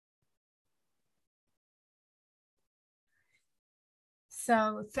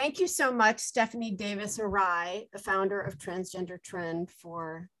So thank you so much, Stephanie Davis-Arai, the founder of Transgender Trend,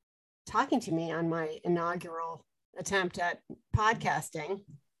 for talking to me on my inaugural attempt at podcasting.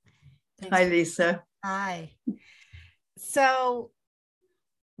 Thanks. Hi, Lisa. Hi. So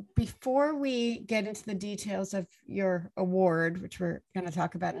before we get into the details of your award, which we're going to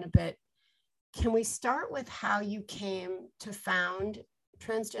talk about in a bit, can we start with how you came to found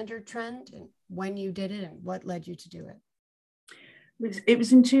Transgender Trend and when you did it and what led you to do it? It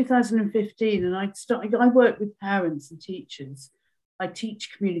was in 2015, and I work with parents and teachers. I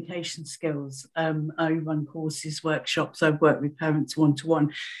teach communication skills. I run courses, workshops. I've worked with parents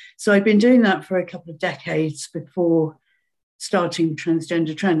one-to-one. So I've been doing that for a couple of decades before starting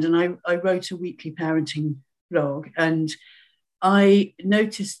Transgender Trend. And I wrote a weekly parenting blog, and I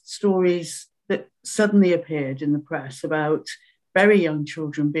noticed stories that suddenly appeared in the press about very young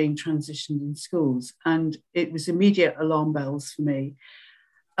children being transitioned in schools. And it was immediate alarm bells for me.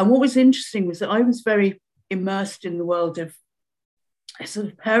 And what was interesting was that I was very immersed in the world of sort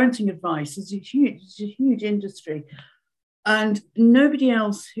of parenting advice. It's a huge industry. And nobody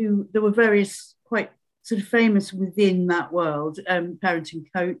else there were various quite sort of famous within that world, parenting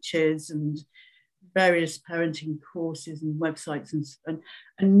coaches and various parenting courses and websites, and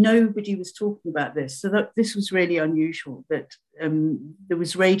nobody was talking about this. So that this was really unusual, that there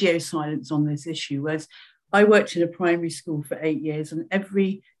was radio silence on this issue. Whereas I worked in a primary school for 8 years, and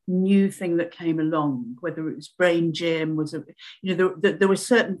every new thing that came along, whether it was brain gym, there were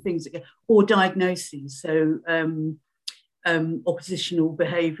certain things or diagnoses. So oppositional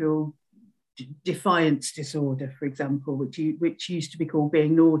behavioural defiance disorder, for example, which used to be called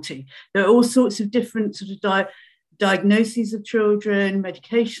being naughty. There are all sorts of different sort of diagnoses of children,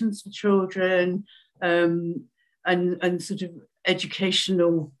 medications for children, and sort of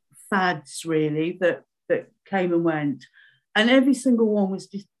educational fads, really, that came and went. And every single one was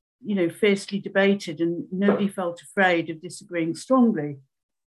just, fiercely debated, and nobody felt afraid of disagreeing strongly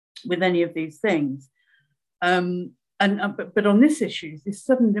with any of these things. But on this issue, this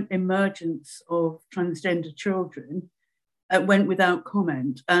sudden emergence of transgender children went without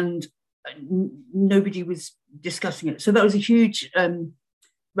comment, and nobody was discussing it. So that was a huge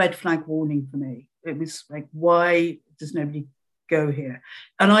red flag warning for me. It was like, why does nobody go here?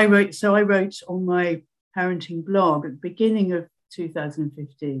 And I wrote on my parenting blog at the beginning of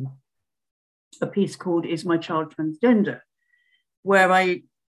 2015 a piece called "Is My Child Transgender?", where I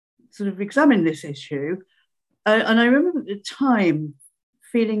sort of examined this issue. And I remember at the time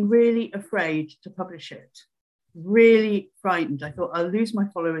feeling really afraid to publish it, really frightened. I thought, I'll lose my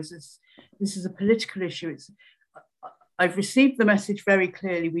followers. This is a political issue. I've received the message very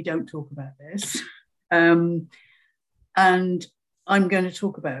clearly, we don't talk about this. And I'm going to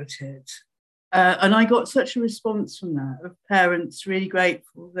talk about it. And I got such a response from that, of parents really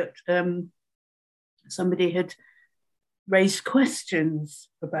grateful that somebody had raised questions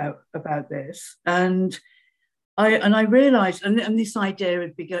about this. And I realised, and this idea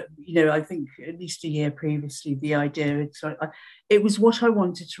had begun, I think at least a year previously, the idea, it was what I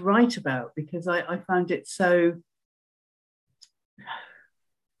wanted to write about, because I found it so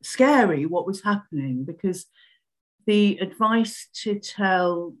scary what was happening, because the advice to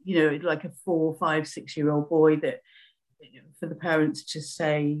tell, like a 4, 5, 6-year-old boy that, for the parents to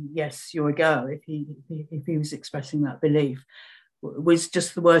say, yes, you're a girl, if he was expressing that belief, was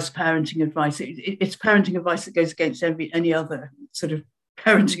just the worst parenting advice. It's parenting advice that goes against any other sort of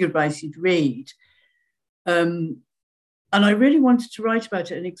parenting advice you'd read. And I really wanted to write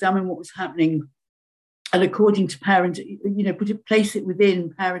about it and examine what was happening, and according to place it within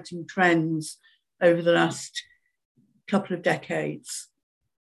parenting trends over the last couple of decades.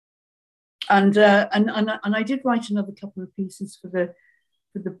 And I did write another couple of pieces for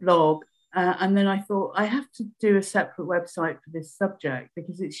the blog. And then I thought, I have to do a separate website for this subject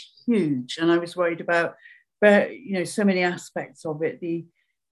because it's huge. And I was worried about, so many aspects of it, the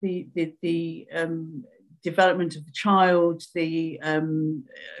development of the child, the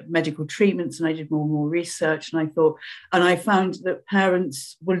medical treatments, and I did more and more research. And I found that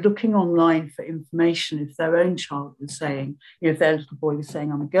parents were looking online for information if their own child was saying, if their little boy was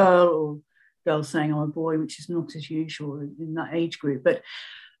saying, I'm a girl, or girl saying, I'm a boy, which is not as usual in that age group. But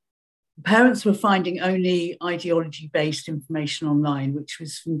parents were finding only ideology-based information online, which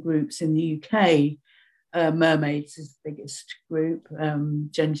was from groups in the UK. Mermaids is the biggest group,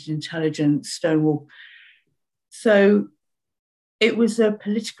 Gendered Intelligence, Stonewall. So it was a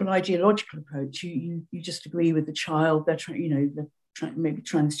political, ideological approach. You just agree with the child. They're maybe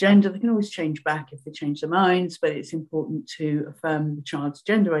transgender. They can always change back if they change their minds, but it's important to affirm the child's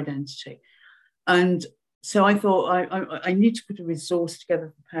gender identity. And so I thought I need to put a resource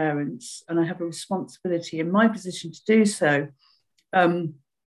together for parents, and I have a responsibility in my position to do so.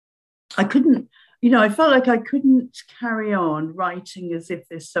 I couldn't, I felt like I couldn't carry on writing as if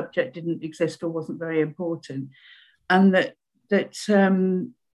this subject didn't exist or wasn't very important, and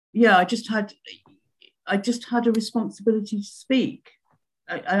yeah, I just had a responsibility to speak.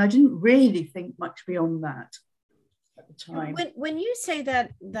 I didn't really think much beyond that at the time. When you say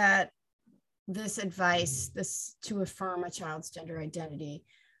that this advice, this to affirm a child's gender identity,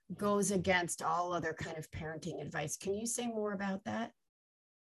 goes against all other kind of parenting advice, can you say more about that?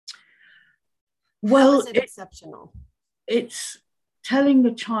 Well, how is it exceptional? It's telling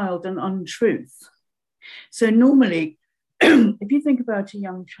the child an untruth. So normally, if you think about a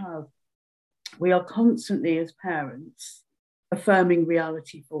young child, we are constantly, as parents, affirming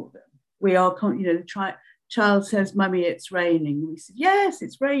reality for them. We are, the child says, "Mummy, it's raining." We say, "Yes,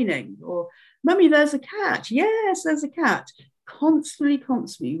 it's raining." Or, "Mummy, there's a cat." "Yes, there's a cat."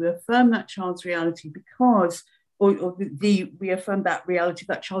 Constantly, we affirm that child's reality because, we affirm that reality,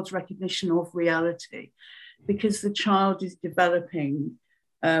 that child's recognition of reality, because the child is developing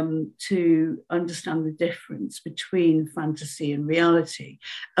to understand the difference between fantasy and reality.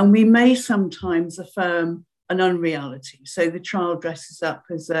 And we may sometimes affirm an unreality. So the child dresses up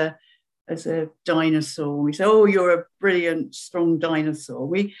as a dinosaur. We say, "Oh, you're a brilliant, strong dinosaur."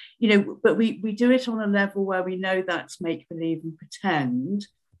 But we do it on a level where we know that's make believe and pretend.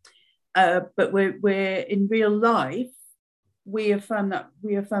 But we're in real life, we affirm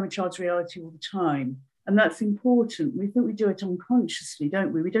a child's reality all the time. And that's important. We think we do it unconsciously,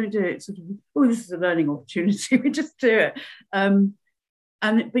 don't we? We don't do it sort of, "Oh, this is a learning opportunity." We just do it.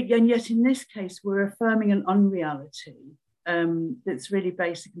 But yet in this case, we're affirming an unreality that's really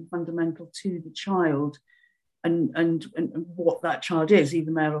basic and fundamental to the child and what that child is,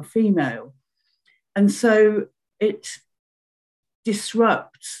 either male or female. And so it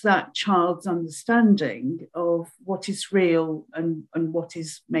disrupts that child's understanding of what is real and what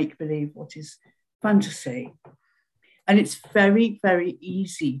is make-believe, what is fantasy. And it's very, very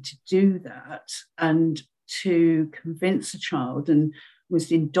easy to do that and to convince a child and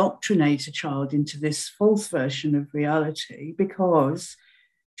was indoctrinate a child into this false version of reality, because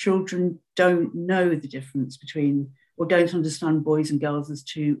children don't know the difference between, or don't understand boys and girls as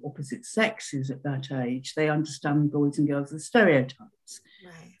two opposite sexes at that age. They understand boys and girls as stereotypes.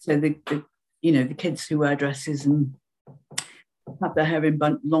 Right. So the kids who wear dresses and have their hair in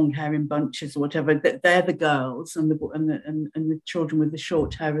long hair in bunches or whatever, they're the girls, and the children with the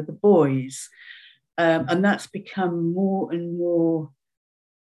short hair are the boys. And that's become more and more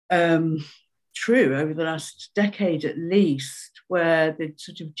true over the last decade at least, where the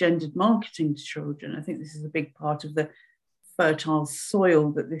sort of gendered marketing to children, I think this is a big part of the fertile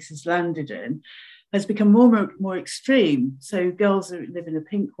soil that this has landed in, has become more extreme. So girls live in a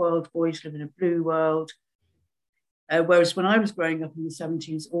pink world, boys live in a blue world. Whereas when I was growing up in the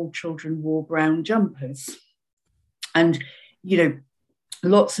 70s, all children wore brown jumpers. And,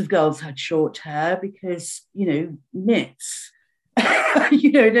 lots of girls had short hair because, knits.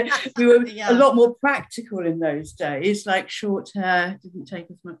 We were a lot more practical in those days. Like, short hair didn't take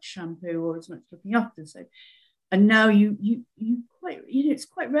as much shampoo or as much looking after. So, and now you quite, it's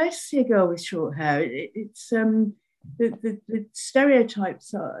quite rare to see a girl with short hair. It's the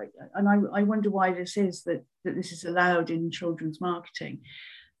stereotypes are, and I wonder why this is that this is allowed in children's marketing.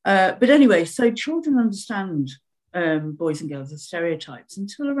 But anyway, so children understand boys and girls as stereotypes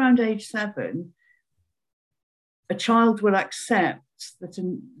until around age 7. A child will accept that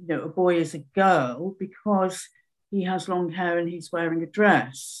a boy is a girl because he has long hair and he's wearing a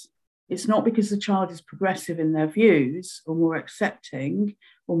dress. It's not because the child is progressive in their views or more accepting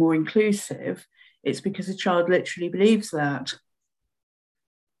or more inclusive. It's because the child literally believes that.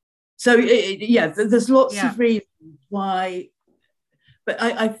 So, there's lots of reasons why. But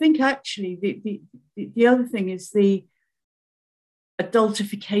I think actually the other thing is the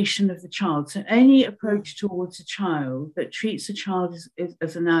adultification of the child. So any approach towards a child that treats a child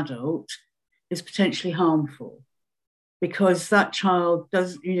as an adult is potentially harmful, because that child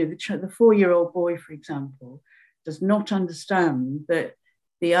does, the 4-year-old boy, for example, does not understand that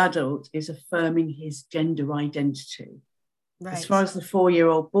the adult is affirming his gender identity. Right. As far as the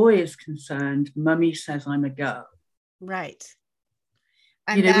 4-year-old boy is concerned, Mummy says I'm a girl. Right.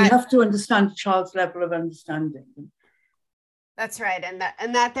 And we have to understand a child's level of understanding. That's right, and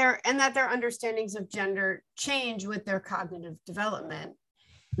that their understandings of gender change with their cognitive development.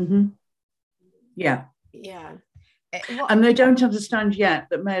 Mm-hmm. Yeah. Well, and they don't understand yet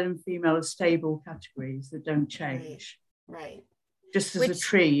that male and female are stable categories that don't change. Right. just as a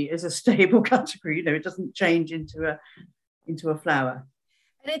tree is a stable category. You know, it doesn't change into a flower.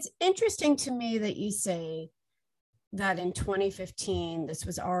 And it's interesting to me that you say that in 2015, this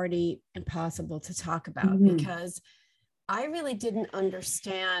was already impossible to talk about, because I really didn't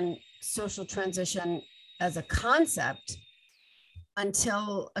understand social transition as a concept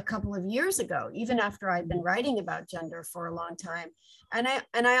until a couple of years ago, even after I'd been writing about gender for a long time. And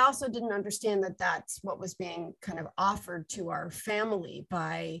I also didn't understand that that's what was being kind of offered to our family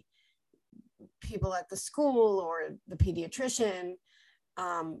by people at the school or the pediatrician.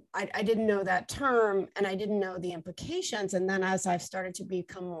 I didn't know that term, and I didn't know the implications. And then as I've started to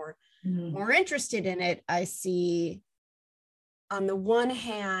become more interested in it, I see on the one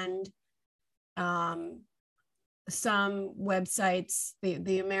hand, some websites,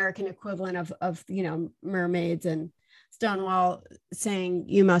 the American equivalent of Mermaids and Stonewall, saying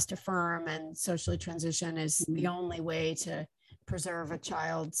you must affirm and socially transition is the only way to preserve a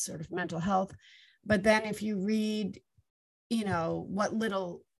child's sort of mental health. But then if you read, what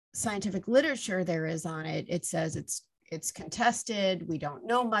little scientific literature there is on it, it says it's contested. We don't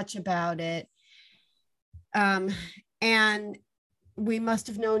know much about it. And we must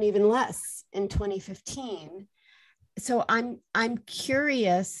have known even less in 2015. So I'm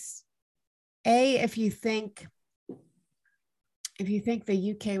curious, if you think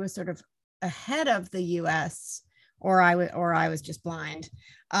the UK was sort of ahead of the US, or I was just blind.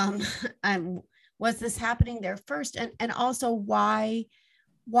 Was this happening there first? And also why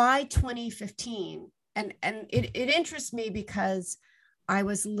 2015? And it interests me because I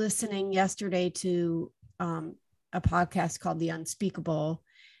was listening yesterday to a podcast called The Unspeakable,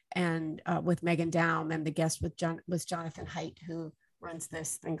 and with Megan Daum, and the guest was Jonathan Haidt, who runs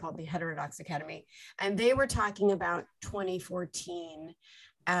this thing called the Heterodox Academy. And they were talking about 2014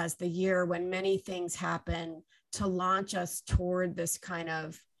 as the year when many things happen to launch us toward this kind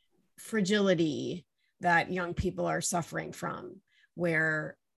of fragility that young people are suffering from,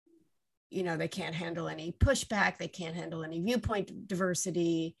 where they can't handle any pushback, they can't handle any viewpoint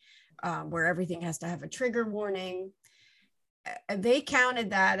diversity, where everything has to have a trigger warning. They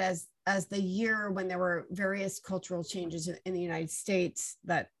counted that as the year when there were various cultural changes in the United States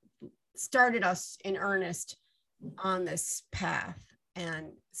that started us in earnest on this path.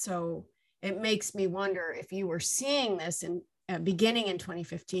 And so it makes me wonder if you were seeing this in beginning in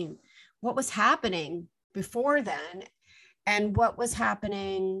 2015, what was happening before then, and what was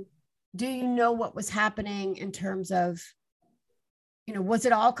happening? Do you know what was happening in terms of, was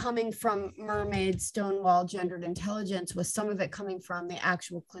it all coming from Mermaid, Stonewall, Gendered Intelligence? Was some of it coming from the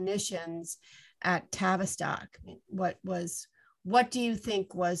actual clinicians at Tavistock? What do you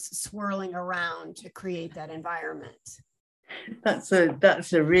think was swirling around to create that environment? That's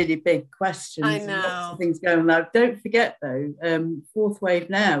a really big question. I know. Lots of things going on now. Don't forget though, Fourth Wave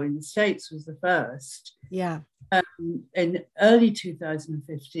Now in the States was the first. Yeah. In early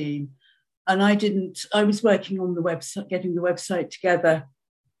 2015. And I was working on the website, getting the website together,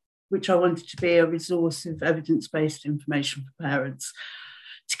 which I wanted to be a resource of evidence-based information for parents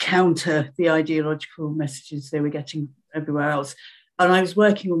to counter the ideological messages they were getting everywhere else. And I was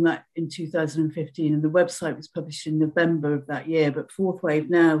working on that in 2015, and the website was published in November of that year, but Fourth Wave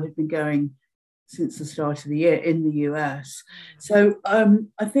Now had been going since the start of the year in the US. So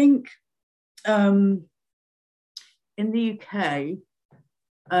I think in the UK,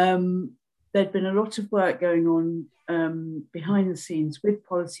 there'd been a lot of work going on behind the scenes with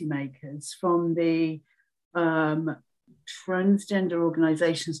policymakers from the transgender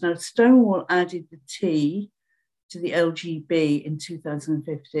organisations. Now, Stonewall added the T to the LGB in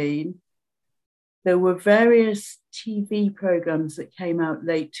 2015. There were various TV programmes that came out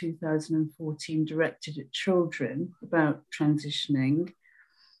late 2014 directed at children about transitioning,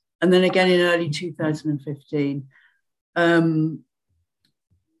 and then again in early 2015.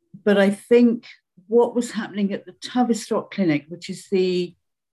 But I think what was happening at the Tavistock Clinic, which is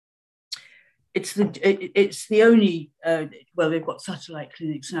it's the only, well, they've got satellite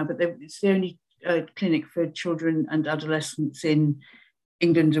clinics now, but it's the only clinic for children and adolescents in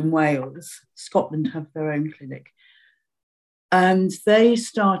England and Wales. Scotland have their own clinic. And they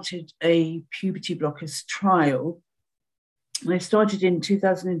started a puberty blockers trial. They started in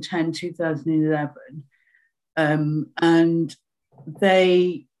 2010, 2011. And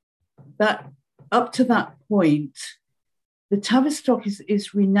that up to that point, the Tavistock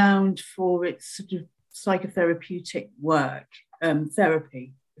is renowned for its sort of psychotherapeutic work,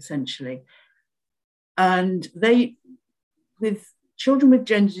 therapy, essentially. And they, with children with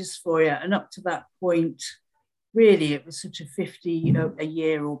gender dysphoria, and up to that point, really, it was sort of 50 a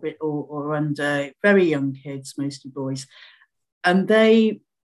year or under, very young kids, mostly boys. And they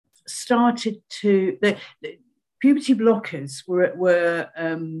started to, the puberty blockers were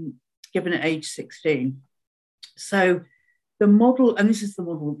given at age 16. So the model, and this is the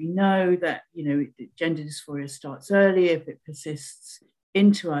model we know, that, you know, gender dysphoria starts early if it persists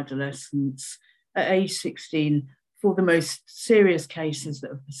into adolescence. At age 16, for the most serious cases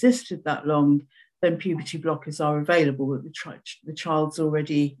that have persisted that long, then puberty blockers are available. The child's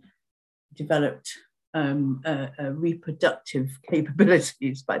already developed reproductive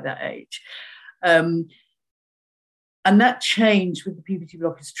capabilities by that age. And that changed with the puberty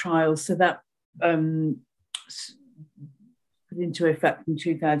blockers trial. So that put into effect in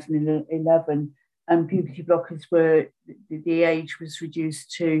 2011, and puberty blockers were, the age was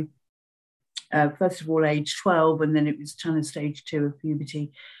reduced to, first of all, age 12, and then it was Tanner stage 2 of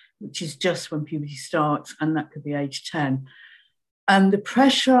puberty, which is just when puberty starts, and that could be age 10. And the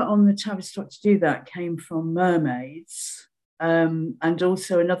pressure on the Tavistock to do that came from mermaids, and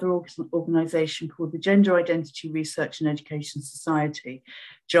also another organisation called the Gender Identity Research and Education Society,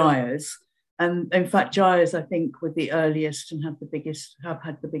 GIRES. And in fact, GIRES, I think, were the earliest and have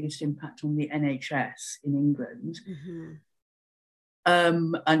had the biggest impact on the NHS in England.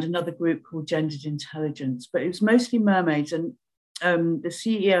 Mm-hmm. And another group called Gendered Intelligence, but it was mostly mermaids. And the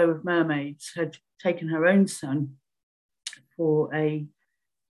CEO of Mermaids had taken her own son for an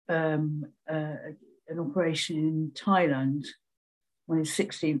operation in Thailand on his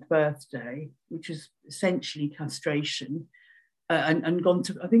 16th birthday, which was essentially castration, and gone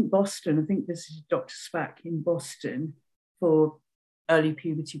to, I think, Boston. I think this is Dr. Spack in Boston for early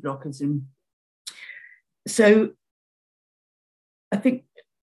puberty blockers. And so I think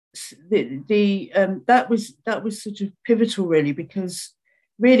that was sort of pivotal, really, because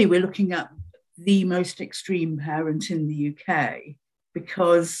really we're looking at the most extreme parent in the UK,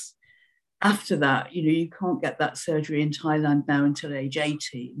 because after that, you know, you can't get that surgery in Thailand now until age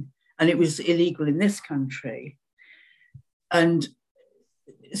 18, and it was illegal in this country. And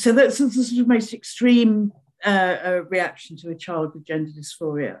so that's the sort of most extreme reaction to a child with gender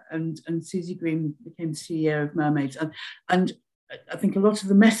dysphoria. And Susie Green became CEO of Mermaids. And I think a lot of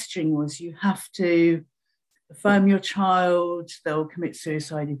the messaging was, you have to affirm your child, they'll commit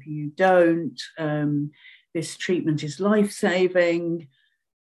suicide if you don't. This treatment is life-saving.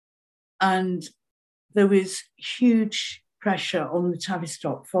 And there was huge pressure on the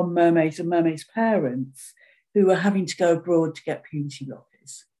Tavistock from Mermaids and Mermaids' parents, who were having to go abroad to get puberty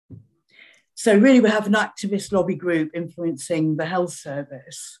blockers. So really we have an activist lobby group influencing the health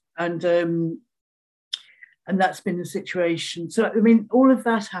service. And that's been the situation. So, I mean, all of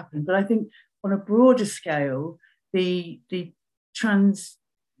that happened. But I think on a broader scale, the trans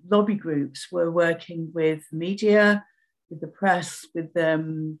lobby groups were working with media, with the press, with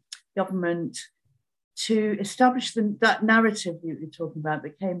government, to establish that narrative that you're talking about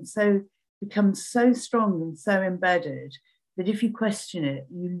that becomes so strong and so embedded that if you question it,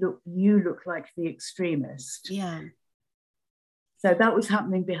 you look like the extremist. Yeah. So that was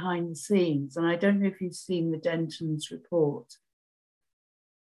happening behind the scenes. And I don't know if you've seen the Denton's report.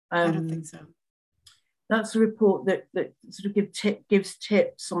 I don't think so. That's a report that sort of gives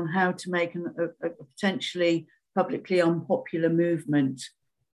tips on how to make a potentially publicly unpopular movement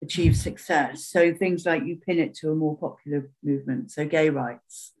achieve success. So things like you pin it to a more popular movement, so gay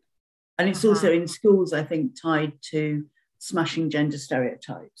rights. And it's also in schools, I think, tied to smashing gender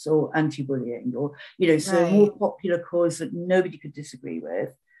stereotypes or anti-bullying, or, you know, so a more popular cause that nobody could disagree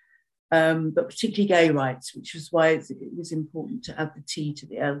with, but particularly gay rights, which is why it was important to add the T to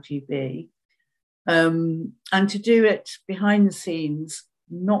the LGB, and to do it behind the scenes,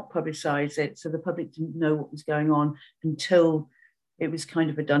 not publicise it, so the public didn't know what was going on until it was kind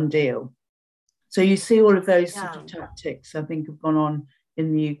of a done deal. So you see all of those sort of tactics, I think, have gone on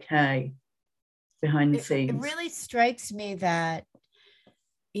in the UK behind the scenes. It really strikes me that,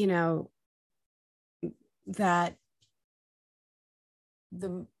 you know, that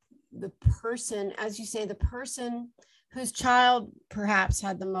the person, as you say, the person whose child perhaps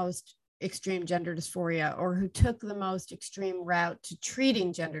had the most extreme gender dysphoria, or who took the most extreme route to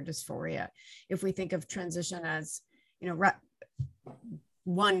treating gender dysphoria, if we think of transition as, you know,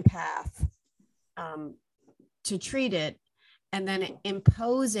 one path to treat it, and then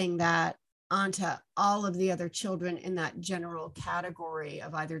imposing that onto all of the other children in that general category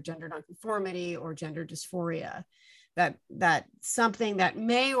of either gender nonconformity or gender dysphoria, that something that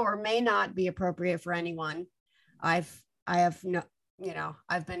may or may not be appropriate for anyone. I've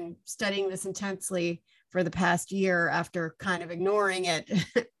been studying this intensely for the past year after kind of ignoring it,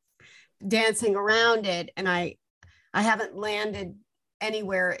 dancing around it, and I haven't landed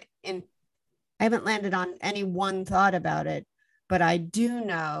on any one thought about it, but I do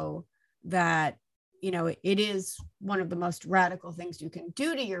know that, you know, it is one of the most radical things you can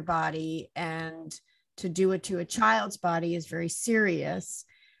do to your body, and to do it to a child's body is very serious.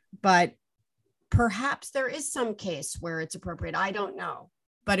 But perhaps there is some case where it's appropriate. I don't know,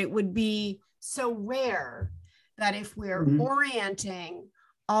 but it would be so rare that if we're orienting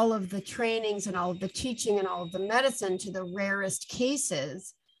all of the trainings and all of the teaching and all of the medicine to the rarest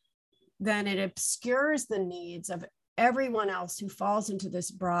cases, then it obscures the needs of everyone else who falls into this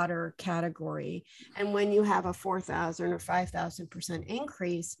broader category. And when you have a 4,000 or 5,000%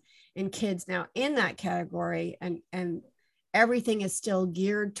 increase in kids now in that category, and everything is still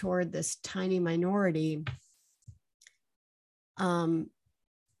geared toward this tiny minority, you're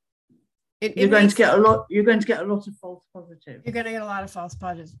going to get a lot of false positives. You're going to get a lot of false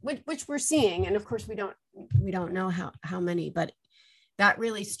positives, which we're seeing. And of course we don't know how many, but that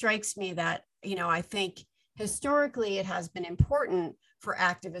really strikes me that, you know, I think historically it has been important for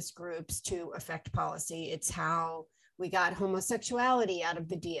activist groups to affect policy. It's how we got homosexuality out of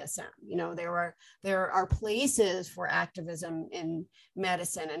the DSM. You know, there are places for activism in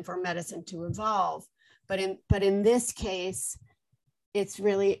medicine and for medicine to evolve. But in this case, it's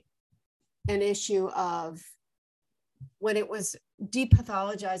really an issue of, when it was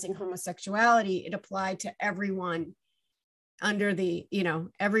depathologizing homosexuality, it applied to everyone under the, you know,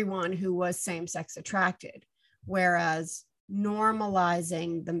 everyone who was same-sex attracted, whereas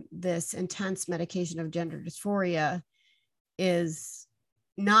normalizing this intense medication of gender dysphoria is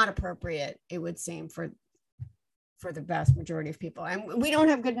not appropriate, it would seem, for the vast majority of people. And we don't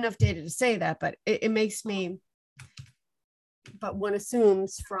have good enough data to say that, but it makes me, but one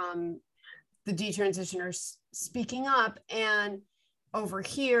assumes from the detransitioners speaking up, and over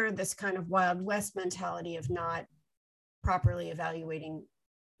here, this kind of Wild West mentality of not properly evaluating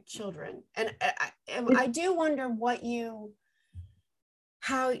children. And I do wonder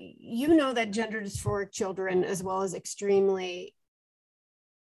how you know that gender dysphoric children, as well as extremely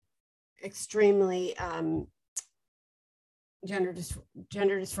gender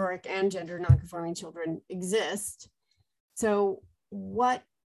dysphoric and gender nonconforming children exist. So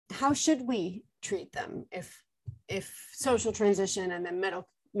how should we treat them if social transition and then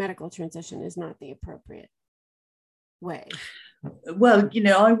medical transition is not the appropriate way? Well, you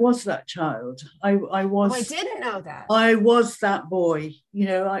know, I was that child. I was. Oh, I didn't know that. I was that boy. You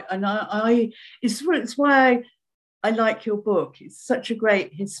know, it's why I like your book. It's such a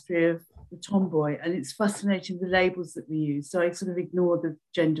great history of the tomboy, and it's fascinating the labels that we use. So I sort of ignore the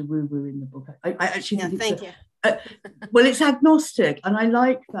gender woo-woo in the book. I actually think thank you. Well, it's agnostic, and I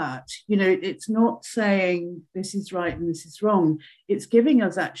like that. You know, it's not saying this is right and this is wrong. It's giving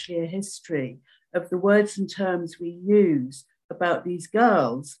us actually a history of the words and terms we use about these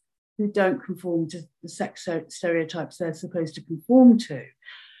girls who don't conform to the sex stereotypes they're supposed to conform to.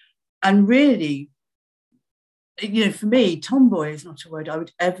 And really, you know, for me, tomboy is not a word I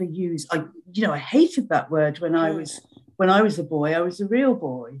would ever use. I hated that word when I was a boy. I was a real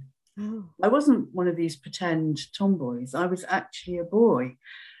boy. Oh. I wasn't one of these pretend tomboys. I was actually a boy.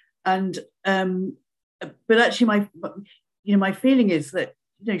 And but actually my feeling is that,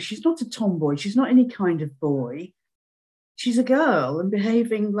 you know, she's not a tomboy. She's not any kind of boy. She's a girl and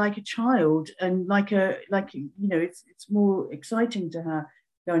behaving like a child, and it's more exciting to her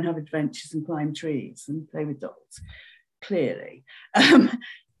go and have adventures and climb trees and play with dolls, clearly.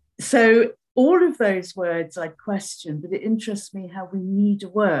 So all of those words I question, but it interests me how we need a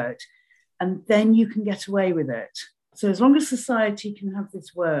word, and then you can get away with it. So as long as society can have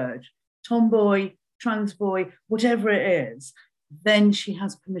this word, tomboy, trans boy, whatever it is, then she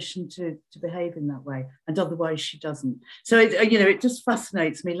has permission to behave in that way, and otherwise she doesn't. So it just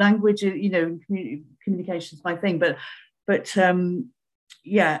fascinates me. Language, communication is my thing, but it's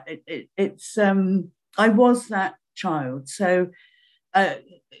I was that child. So I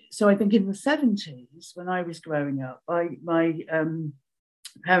think in the 70s, when I was growing up, my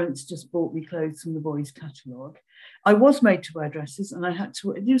parents just bought me clothes from the boys' catalogue. I was made to wear dresses, and I had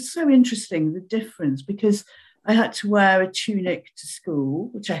to. It was so interesting, the difference, because I had to wear a tunic to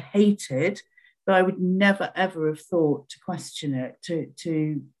school, which I hated, but I would never, ever have thought to question it.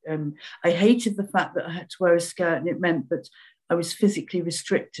 I hated the fact that I had to wear a skirt, and it meant that I was physically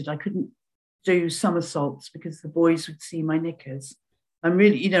restricted. I couldn't do somersaults because the boys would see my knickers. I'm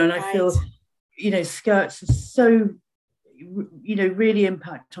really, and I feel, skirts are so, really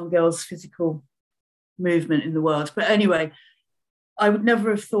impact on girls' physical movement in the world. But anyway, I would never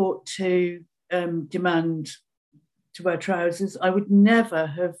have thought to demand to wear trousers. I would never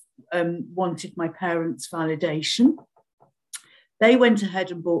have wanted my parents' validation. They went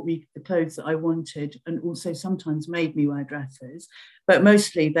ahead and bought me the clothes that I wanted, and also sometimes made me wear dresses, but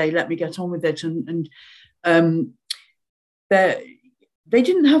mostly they let me get on with it. And they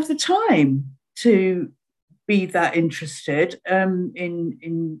didn't have the time to be that interested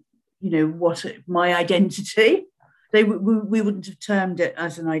in what my identity. We wouldn't have termed it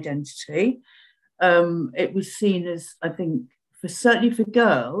as an identity. It was seen as, I think, certainly for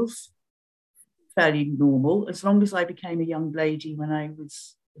girls, fairly normal, as long as I became a young lady when I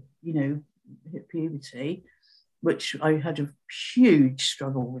was, hit puberty, which I had a huge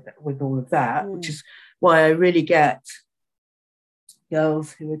struggle with all of that, which is why I really get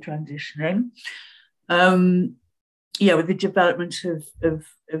girls who are transitioning. With the development of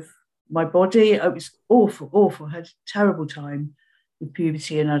my body, it was awful. I had a terrible time with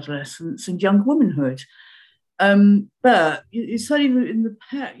puberty and adolescence and young womanhood. But certainly in the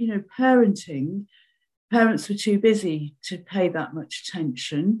parenting, parents were too busy to pay that much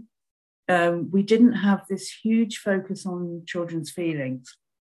attention. We didn't have this huge focus on children's feelings.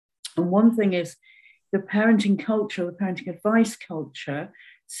 And one thing is the parenting culture, the parenting advice culture,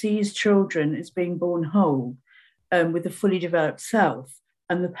 sees children as being born whole with a fully developed self.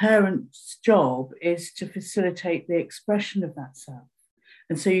 And the parent's job is to facilitate the expression of that self.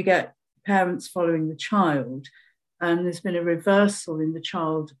 And so you get parents following the child, and there's been a reversal in the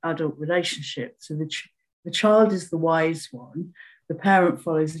child-adult relationship. So the child is the wise one, the parent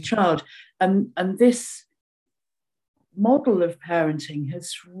follows the child. And this model of parenting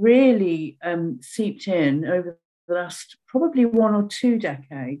has really seeped in over the last probably 1 or 2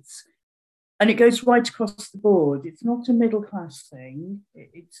 decades. And it goes right across the board. It's not a middle class thing.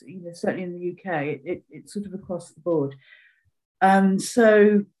 It's certainly in the UK, it's sort of across the board. And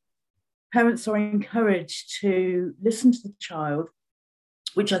so parents are encouraged to listen to the child,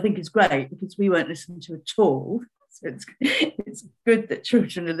 which I think is great because we weren't listened to at all. So it's good that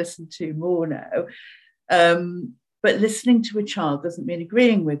children are listened to more now. But listening to a child doesn't mean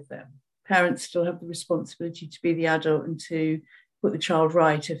agreeing with them. Parents still have the responsibility to be the adult and to put the child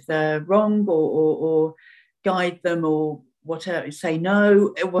right if they're wrong, or guide them, or whatever, say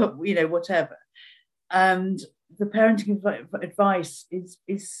no, whatever. And the parenting advice is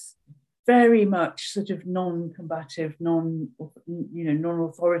very much sort of non-combative,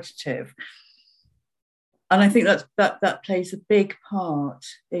 non-authoritative. And I think that plays a big part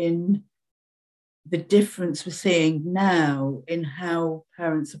in the difference we're seeing now in how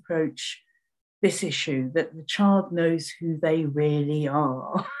parents approach this issue, that the child knows who they really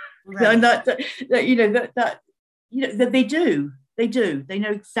are. Right. And that they do. They know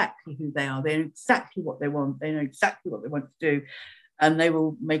exactly who they are. They know exactly what they want. They know exactly what they want to do. And they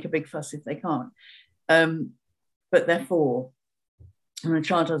will make a big fuss if they can't. But therefore, and the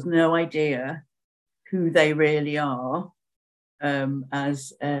child has no idea who they really are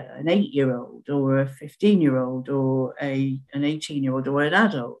as an 8-year-old or a 15-year-old or an 18-year-old or an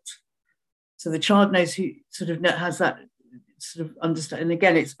adult. So the child knows who has that sort of understand. And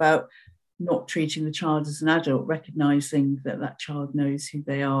again, it's about not treating the child as an adult, recognizing that child knows who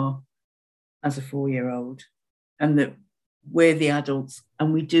they are as a 4-year-old, and that we're the adults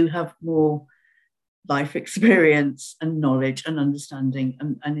and we do have more life experience and knowledge and understanding.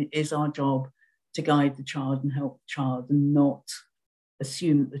 And it is our job to guide the child and help the child, and not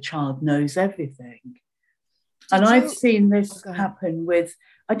assume that the child knows everything. I've seen this happen with,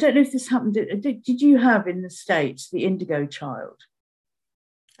 I don't know if this happened, did you have in the States the indigo child?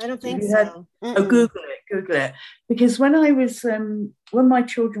 I don't think so. Oh, Google it. Because when I was, when my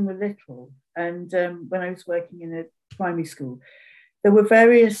children were little, and when I was working in a primary school, there were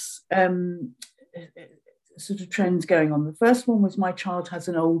various sort of trends going on. The first one was my child has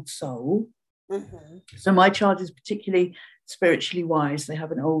an old soul. Mm-hmm. So my child is particularly spiritually wise. They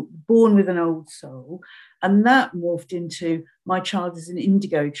have born with an old soul. And that morphed into my child is an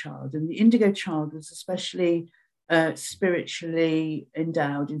indigo child. And the indigo child was especially spiritually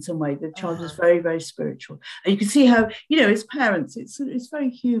endowed in some way. The child was very, very spiritual. And you can see how, as parents, it's very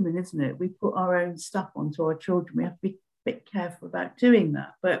human, isn't it? We put our own stuff onto our children. We have to be a bit careful about doing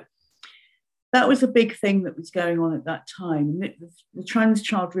that. But that was a big thing that was going on at that time. The trans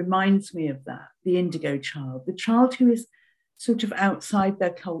child reminds me of that, the indigo child. The child who is sort of outside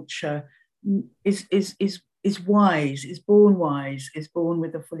their culture is wise, is born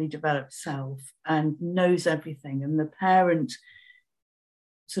with a fully developed self and knows everything. And the parent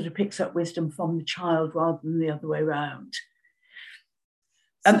sort of picks up wisdom from the child rather than the other way around.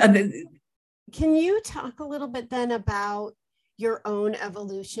 Can you talk a little bit then about your own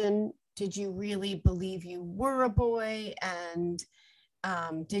evolution? Did you really believe you were a boy? And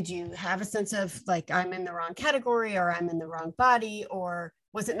Did you have a sense of like, I'm in the wrong category or I'm in the wrong body, or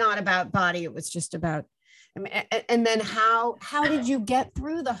was it not about body? It was just about, I mean, and then how did you get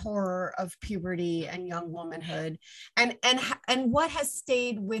through the horror of puberty and young womanhood, and what has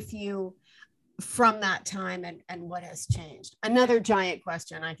stayed with you from that time, and what has changed? Another giant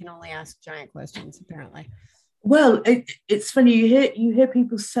question. I can only ask giant questions, apparently. Well, it's funny, you hear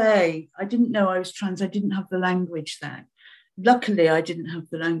people say, I didn't know I was trans, I didn't have the language then. Luckily, I didn't have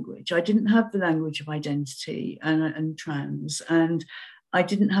the language. I didn't have the language of identity and trans, and I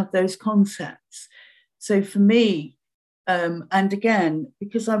didn't have those concepts. So for me, and again,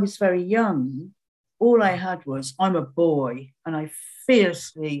 because I was very young, all I had was, I'm a boy, and I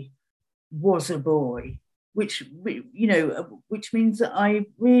fiercely was a boy, which, you know, which means that I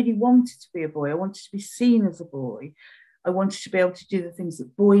really wanted to be a boy. I wanted to be seen as a boy. I wanted to be able to do the things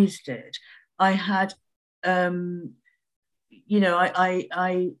that boys did. I had, you know,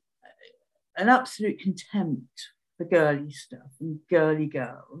 I an absolute contempt for girly stuff and girly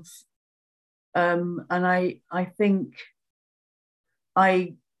girls. And I think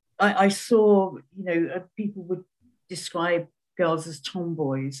I saw, you know, people would describe girls as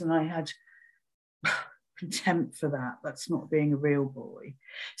tomboys, and I had contempt for that. That's not being a real boy.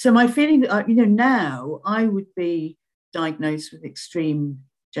 So my feeling that, you know, now I would be diagnosed with extreme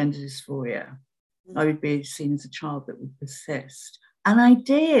gender dysphoria. I would be seen as a child that would persist. And I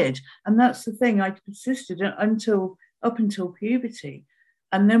did. And that's the thing, I persisted up until puberty.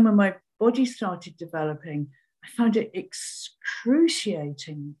 And then when my body started developing, I found it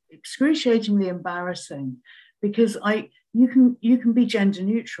excruciatingly embarrassing, because you can be gender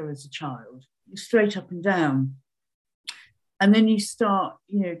neutral as a child, straight up and down. And then you start,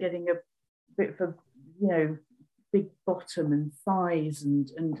 you know, getting a bit of a, you know, big bottom and thighs and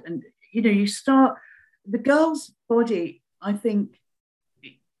you know, you start, the girl's body, I think,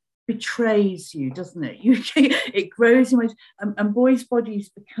 betrays you, doesn't it? It grows, and boys' bodies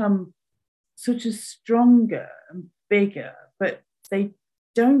become sort of stronger and bigger, but they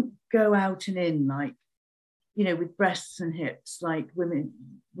don't go out and in like, you know, with breasts and hips like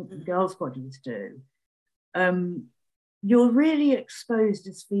girls' bodies do. You're really exposed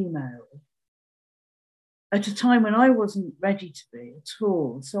as female at a time when I wasn't ready to be at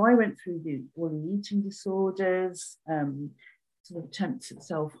all. So I went through all the eating disorders, sort of attempts at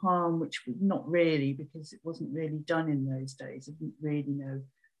self-harm, which was not really, because it wasn't really done in those days. I didn't really know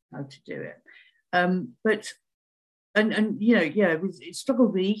how to do it. But you know, yeah, it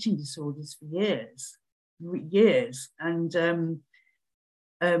struggled with eating disorders for years, and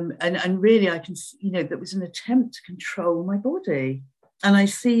really, I can, you know, that was an attempt to control my body, and I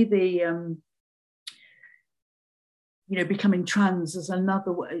see the you know, becoming trans as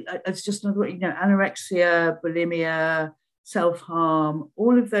another way, as just another way, you know, anorexia, bulimia, self-harm,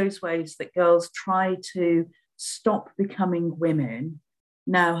 all of those ways that girls try to stop becoming women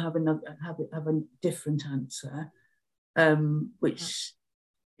now have a different answer, which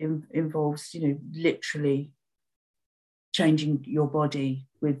involves, you know, literally changing your body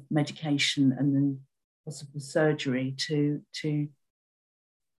with medication and then possible surgery to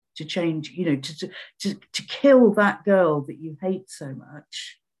change, you know, to kill that girl that you hate so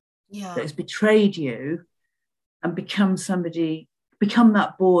much, that has betrayed you, and become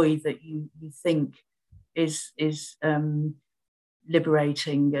that boy that you think is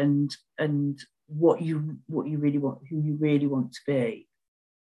liberating and what you really want, who you really want to be.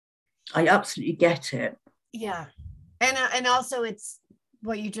 I absolutely get it. Yeah. And also, it's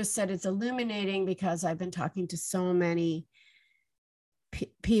what you just said, it's illuminating, because I've been talking to so many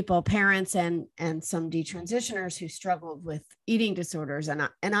people, parents and some detransitioners who struggled with eating disorders, and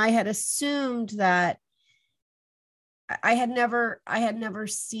I had assumed that I had never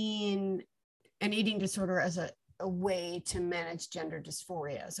seen an eating disorder as a way to manage gender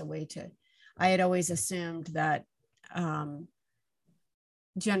dysphoria, as a way to, I had always assumed that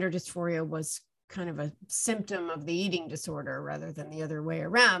gender dysphoria was kind of a symptom of the eating disorder rather than the other way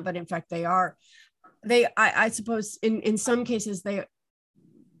around. But in fact, I suppose in some cases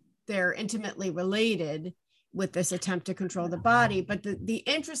they're intimately related with this attempt to control the body. But the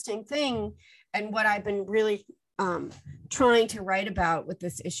interesting thing, and what I've been really trying to write about with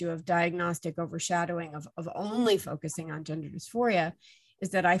this issue of diagnostic overshadowing of only focusing on gender dysphoria,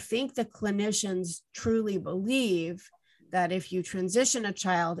 is that I think the clinicians truly believe that if you transition a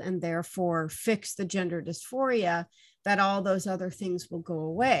child and therefore fix the gender dysphoria, that all those other things will go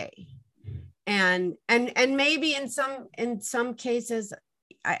away. And maybe in some cases,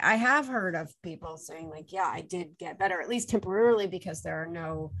 I have heard of people saying like, yeah, I did get better, at least temporarily, because there are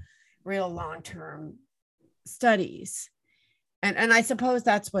no real long-term studies. And I suppose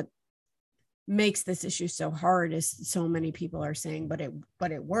that's what makes this issue so hard, is so many people are saying, but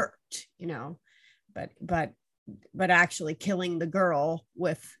it worked, you know, but actually killing the girl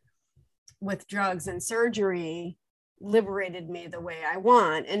with drugs and surgery liberated me the way I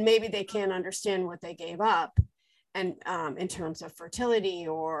want. And maybe they can't understand what they gave up, and in terms of fertility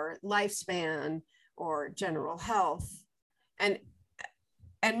or lifespan or general health, and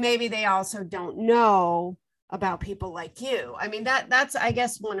maybe they also don't know about people like you. I mean, that's I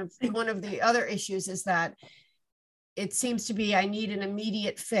guess one of the other issues is that it seems to be I need an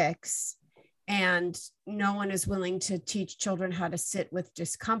immediate fix, and no one is willing to teach children how to sit with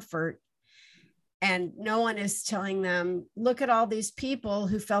discomfort. And no one is telling them, look at all these people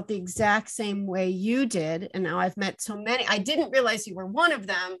who felt the exact same way you did. And now I've met so many. I didn't realize you were one of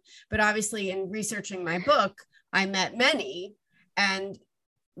them, but obviously in researching my book, I met many, and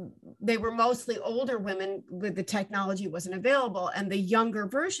they were mostly older women with the technology wasn't available. And the younger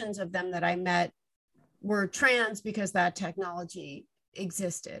versions of them that I met were trans because that technology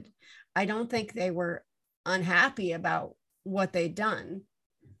existed. I don't think they were unhappy about what they'd done.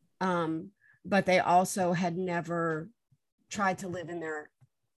 But they also had never tried to live in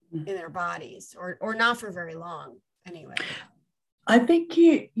their bodies, or not for very long anyway. I think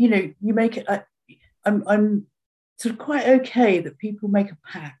you make it, I'm sort of quite okay that people make a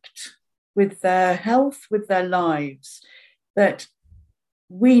pact with their health, with their lives, that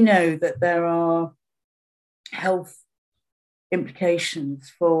we know that there are health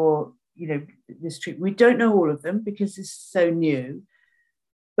implications for, this treatment. We don't know all of them because this is so new,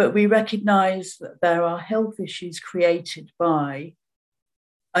 but we recognize that there are health issues created by,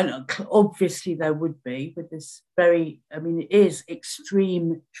 and obviously there would be with this it is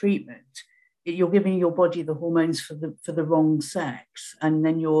extreme treatment. You're giving your body the hormones for the wrong sex, and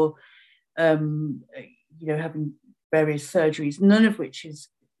then you're having various surgeries, none of which is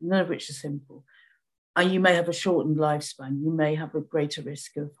simple. And you may have a shortened lifespan, you may have a greater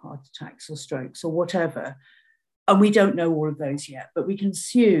risk of heart attacks or strokes or whatever. And we don't know all of those yet, but we can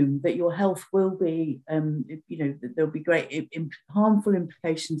assume that your health will be, there'll be great harmful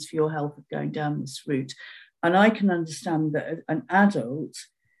implications for your health of going down this route. And I can understand that an adult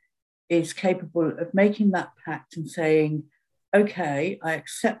is capable of making that pact and saying, okay, I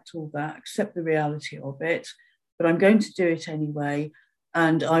accept all that, accept the reality of it, but I'm going to do it anyway,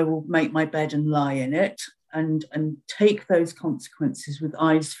 and I will make my bed and lie in it and take those consequences with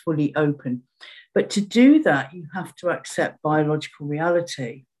eyes fully open. But to do that, you have to accept biological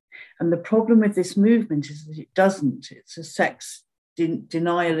reality. And the problem with this movement is that it doesn't. It's a sex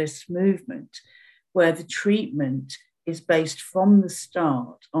denialist movement where the treatment is based from the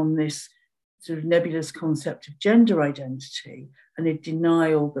start on this sort of nebulous concept of gender identity and a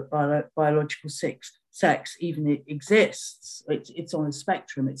denial that biological sex even exists. It's on a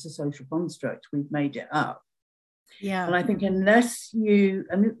spectrum. It's a social construct. We've made it up. Yeah. And I think unless you,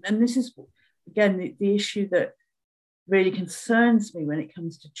 and this is, again, the issue that really concerns me when it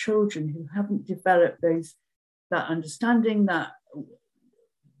comes to children who haven't developed that understanding, that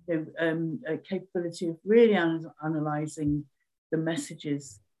capability of really analysing the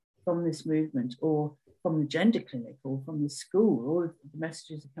messages from this movement, or from the gender clinic, or from the school. All of the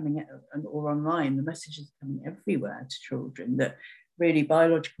messages are coming out, or online, the messages are coming everywhere to children, that really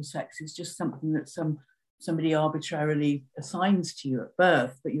biological sex is just something that somebody arbitrarily assigns to you at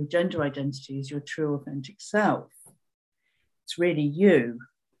birth, but your gender identity is your true authentic self. It's really you.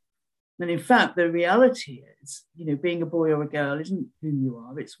 And in fact, the reality is, being a boy or a girl isn't who you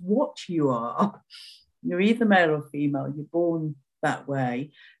are, it's what you are. You're either male or female, you're born that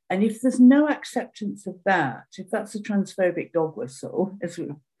way. And if there's no acceptance of that, if that's a transphobic dog whistle, as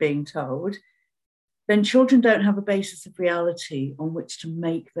we're being told, then children don't have a basis of reality on which to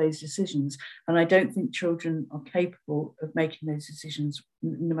make those decisions. And I don't think children are capable of making those decisions,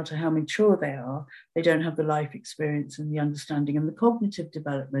 no matter how mature they are. They don't have the life experience and the understanding and the cognitive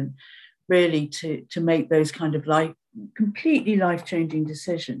development really to make those kind of completely life-changing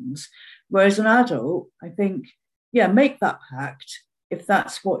decisions. Whereas an adult, I think, make that pact if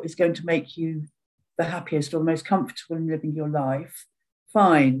that's what is going to make you the happiest or the most comfortable in living your life,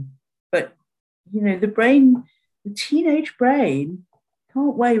 fine. But the teenage brain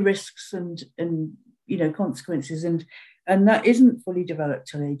can't weigh risks and consequences, and that isn't fully developed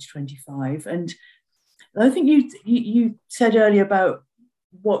till age 25. And I think you said earlier about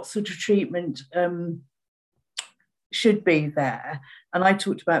what sort of treatment should be there, and I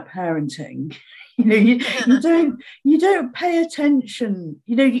talked about parenting. You don't pay attention.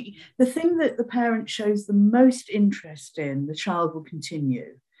 The thing that the parent shows the most interest in, the child will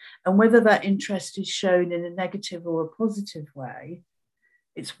continue. And whether that interest is shown in a negative or a positive way,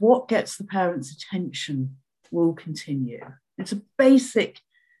 it's what gets the parents' attention will continue. It's a basic,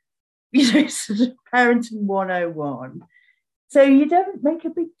 sort of parenting 101. So you don't make a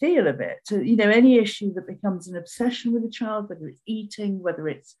big deal of it. So, any issue that becomes an obsession with a child, whether it's eating, whether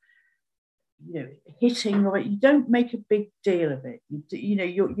it's, hitting, or you don't make a big deal of it.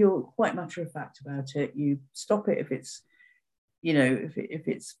 You're quite matter of fact about it. You stop it if it's, if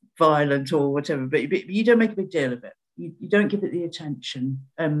it's violent or whatever, but you don't make a big deal of it. You don't give it the attention.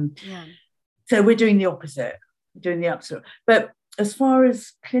 So we're doing the opposite. We're doing the opposite. But as far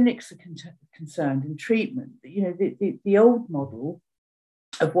as clinics are concerned and treatment, the old model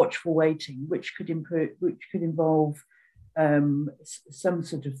of watchful waiting, which could involve some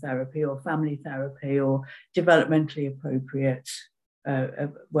sort of therapy or family therapy or developmentally appropriate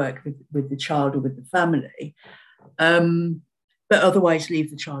work with the child or with the family, but otherwise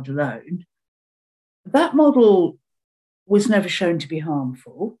leave the child alone. That model was never shown to be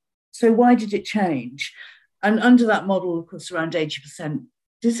harmful. So why did it change? And under that model, of course, around 80%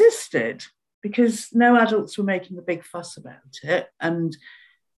 desisted because no adults were making a big fuss about it, and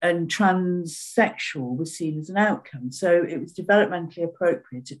transsexual was seen as an outcome. So it was developmentally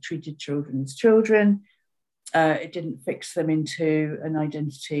appropriate. It treated children as children. It didn't fix them into an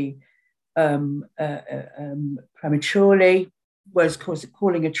identity prematurely, whereas, of course,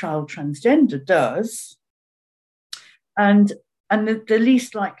 calling a child transgender does. And the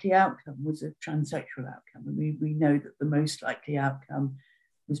least likely outcome was a transsexual outcome. And we know that the most likely outcome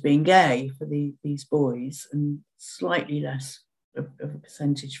was being gay for these boys, and slightly less of a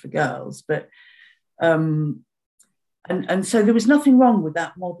percentage for girls. But and so there was nothing wrong with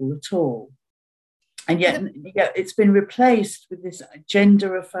that model at all. And yet it's been replaced with this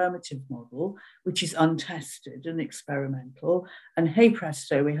gender affirmative model, which is untested and experimental. And hey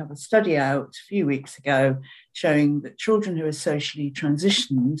presto, we have a study out a few weeks ago showing that children who are socially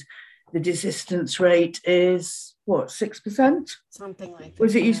transitioned, the desistance rate is, 6%? Something like that.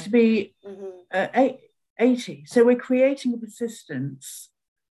 Whereas it used to be 80. So we're creating a persistence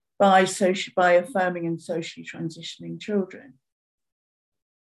by affirming and socially transitioning children.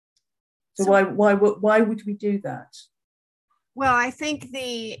 So why would we do that? Well, I think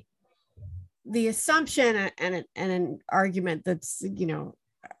the assumption and an argument that's,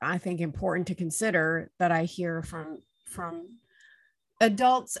 I think important to consider that I hear from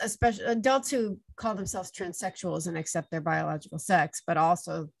adults, especially adults who call themselves transsexuals and accept their biological sex, but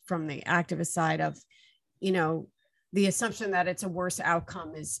also from the activist side of, the assumption that it's a worse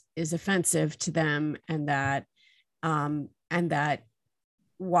outcome is offensive to them, and that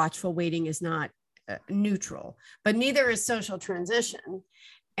watchful waiting is not neutral, but neither is social transition.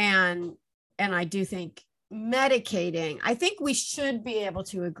 And I do think medicating, I think we should be able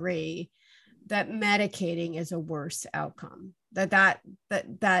to agree that medicating is a worse outcome, that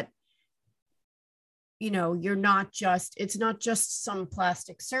you're not just, it's not just some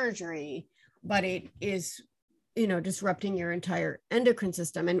plastic surgery, but it is, disrupting your entire endocrine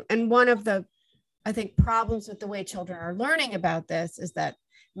system. And one of the, I think, problems with the way children are learning about this is that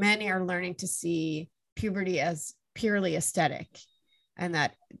many are learning to see puberty as purely aesthetic, and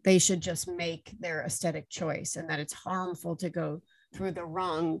that they should just make their aesthetic choice, and that it's harmful to go through the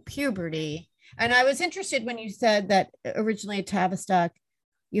wrong puberty. And I was interested when you said that originally at Tavistock,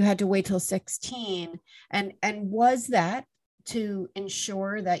 you had to wait till 16. And was that to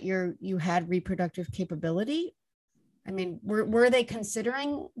ensure that you had reproductive capability? I mean, were they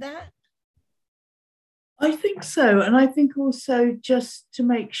considering that? I think so. And I think also just to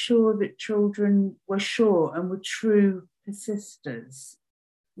make sure that children were sure and were true persisters.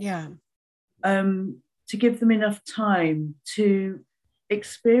 Yeah. To give them enough time to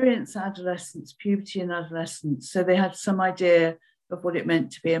experience adolescence, puberty and adolescence, so they had some idea of what it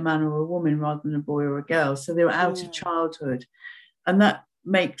meant to be a man or a woman rather than a boy or a girl. So they were out of childhood. And that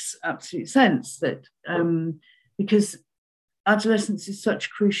makes absolute sense, that because adolescence is such a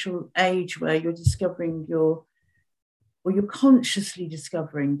crucial age where you're consciously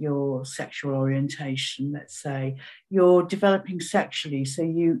discovering your sexual orientation, let's say. You're developing sexually, so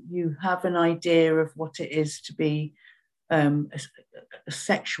you have an idea of what it is to be a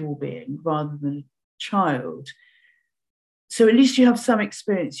sexual being rather than a child. So at least you have some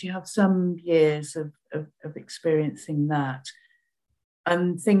experience, you have some years of experiencing that.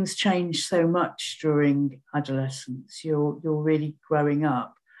 And things change so much during adolescence. You're really growing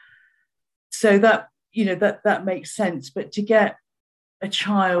up. So that makes sense. But to get a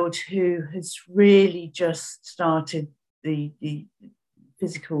child who has really just started the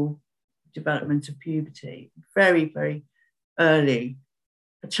physical development of puberty very, very early,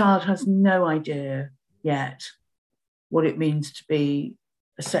 a child has no idea yet what it means to be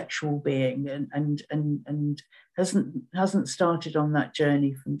a sexual being, and hasn't started on that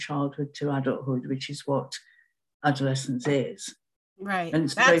journey from childhood to adulthood, which is what adolescence is. Right. And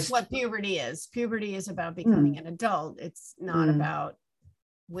that's what puberty is. Puberty is about becoming an adult. It's not about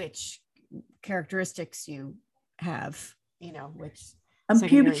which characteristics you have, which. And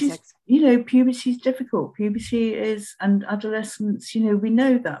puberty, puberty is difficult. Puberty is, and adolescence, we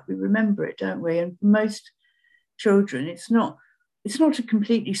know that, we remember it, don't we? And for most children, it's not a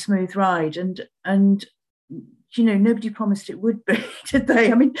completely smooth ride, and nobody promised it would be, did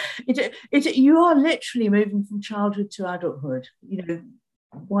they? I mean, you are literally moving from childhood to adulthood.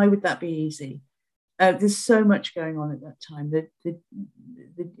 Why would that be easy? There's so much going on at that time.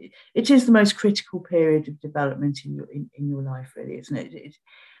 It is the most critical period of development in your life, really, isn't it?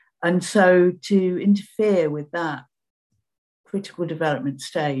 And so to interfere with that critical development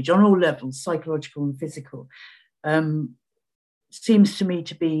stage on all levels, psychological and physical, seems to me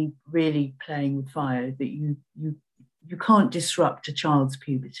to be really playing with fire. That you can't disrupt a child's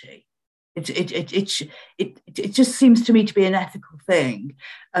puberty. It just seems to me to be an ethical thing,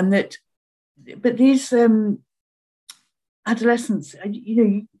 and that. But these adolescents,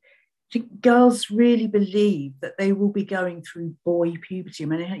 girls really believe that they will be going through boy puberty. I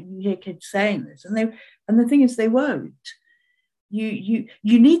mean, you hear kids saying this, and the thing is, they won't. You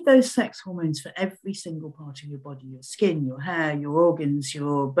need those sex hormones for every single part of your body: your skin, your hair, your organs,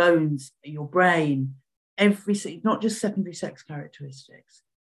 your bones, your brain. Not just secondary sex characteristics.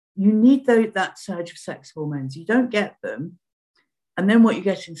 You need that surge of sex hormones. You don't get them. And then what you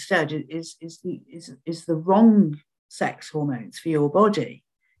get instead is the wrong sex hormones for your body,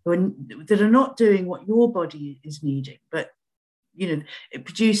 that are not doing what your body is needing, but it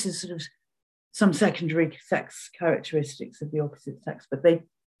produces sort of some secondary sex characteristics of the opposite sex, but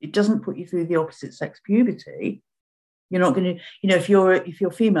it doesn't put you through the opposite sex puberty. You're not going to, if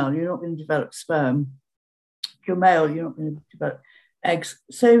you're female, you're not going to develop sperm. If you're male, you're not going to develop eggs.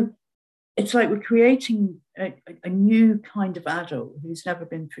 So it's like we're creating a new kind of adult who's never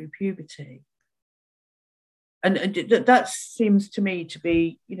been through puberty. And that seems to me to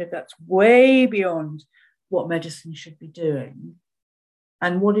be, that's way beyond what medicine should be doing.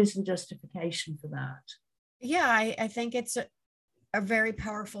 And what is the justification for that? Yeah, I think it's a very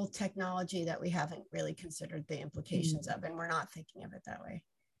powerful technology that we haven't really considered the implications of, and we're not thinking of it that way.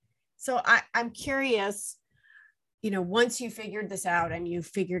 So I'm curious, once you figured this out, and you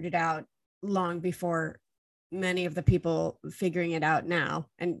figured it out long before many of the people figuring it out now,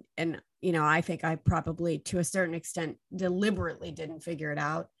 and I think I probably to a certain extent deliberately didn't figure it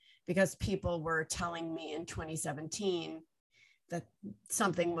out, because people were telling me in 2017 that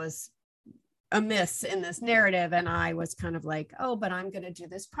something was amiss in this narrative, and I was kind of like, oh, but I'm going to do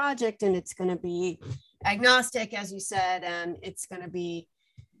this project, and it's going to be agnostic, as you said, and it's going to be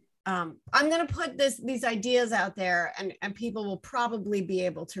I'm going to put these ideas out there, and people will probably be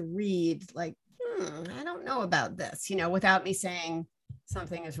able to read like, I don't know about this, without me saying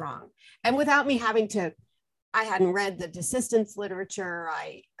something is wrong, and without me having to. I hadn't read the desistance literature.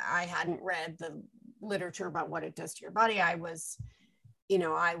 I hadn't read the literature about what it does to your body. I was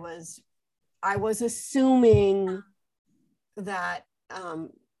assuming that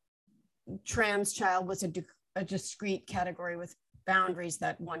trans child was a discrete category with boundaries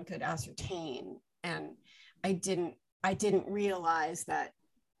that one could ascertain, and I didn't realize that,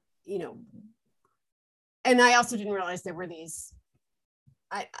 and I also didn't realize there were these.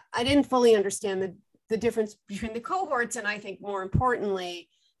 I didn't fully understand the difference between the cohorts, and I think more importantly,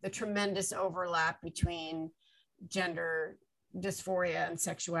 the tremendous overlap between gender dysphoria and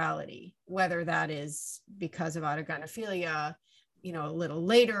sexuality, whether that is because of autogynephilia, a little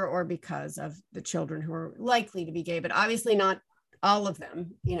later, or because of the children who are likely to be gay, but obviously not all of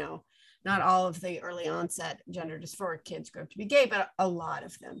them, not all of the early onset gender dysphoric kids grew up to be gay, but a lot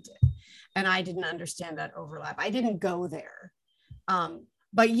of them did. And I didn't understand that overlap. I didn't go there.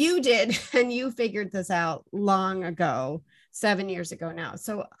 But you did, and you figured this out long ago, 7 years ago now.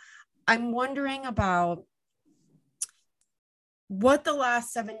 So I'm wondering about what the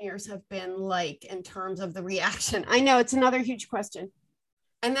last 7 years have been like in terms of the reaction. I know it's another huge question.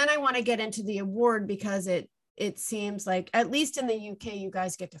 And then I want to get into the award, because it seems like, at least in the UK, you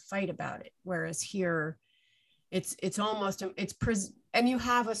guys get to fight about it. Whereas here, it's almost, and you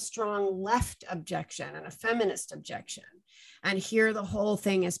have a strong left objection and a feminist objection. And here the whole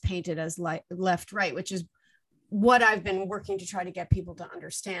thing is painted as left, right, which is what I've been working to try to get people to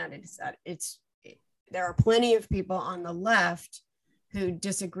understand, is that there are plenty of people on the left who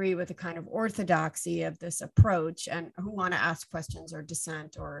disagree with the kind of orthodoxy of this approach and who want to ask questions or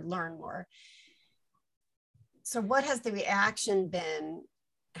dissent or learn more. So what has the reaction been?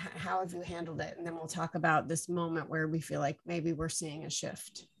 How have you handled it? And then we'll talk about this moment where we feel like maybe we're seeing a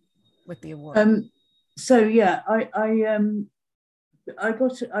shift with the award. So yeah, I had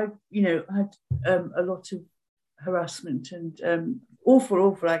a lot of harassment and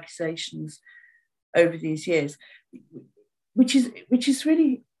awful accusations over these years, which is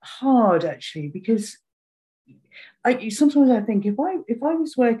really hard actually, because sometimes I think if I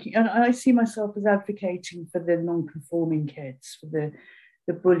was working, and I see myself as advocating for the non-conforming kids, for the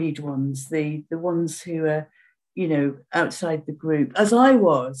bullied ones, the ones who are, outside the group, as I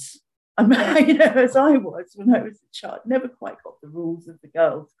was. As I was when I was a child, never quite got the rules of the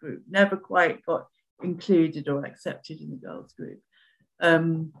girls' group, never quite got included or accepted in the girls' group.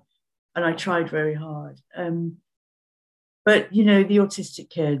 And I tried very hard. But, the autistic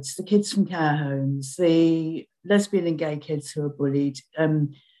kids, the kids from care homes, the lesbian and gay kids who are bullied,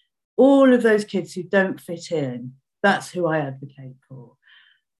 all of those kids who don't fit in, that's who I advocate for.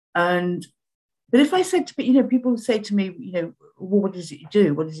 But if I said to people say to me, well, what is it you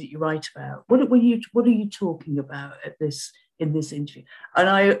do? What is it you write about? What are you talking about in this interview? And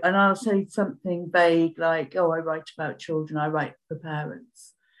I'll say something vague like, oh, I write about children, I write for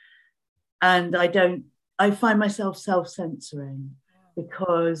parents. And I find myself self-censoring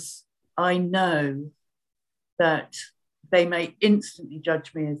because I know that they may instantly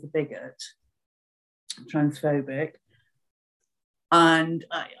judge me as a bigot, transphobic, and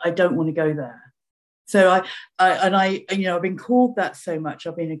I don't want to go there. So I've been called that so much.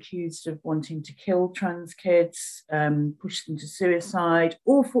 I've been accused of wanting to kill trans kids, push them to suicide,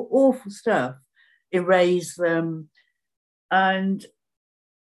 awful stuff, erase them. And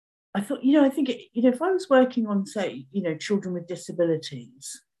I thought, if I was working on, say, children with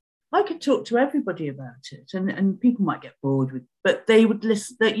disabilities, I could talk to everybody about it, and people might get bored but they would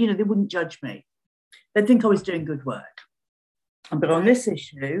listen. They wouldn't judge me. They'd think I was doing good work. But on this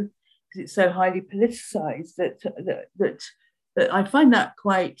issue, because it's so highly politicized, that I find that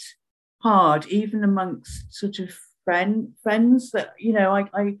quite hard, even amongst sort of friends that,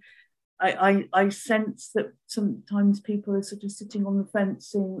 I sense that sometimes people are sort of sitting on the fence,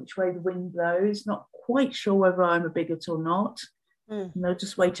 seeing which way the wind blows, not quite sure whether I'm a bigot or not. And they'll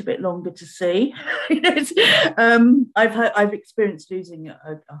just wait a bit longer to see. I've experienced losing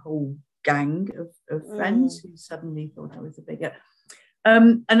a whole gang of friends who suddenly thought I was a bigot.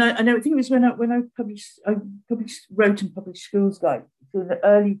 And I think it was when I wrote and published Schools Guide in the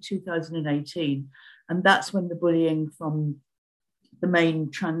early 2018, and that's when the bullying from the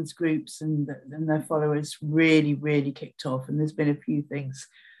main trans groups and their followers really kicked off. And there's been a few things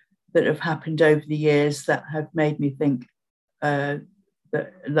that have happened over the years that have made me think that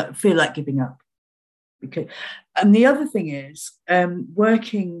feel like giving up. And the other thing is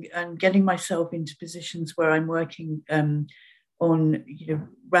working and getting myself into positions where I'm working on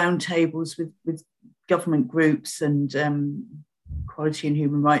roundtables with government groups and Equality and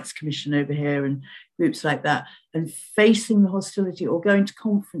Human Rights Commission over here and groups like that, and facing the hostility or going to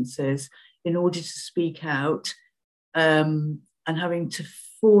conferences in order to speak out, and having to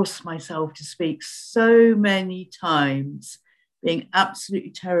force myself to speak so many times, being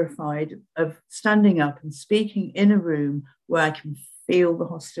absolutely terrified of standing up and speaking in a room where I can feel the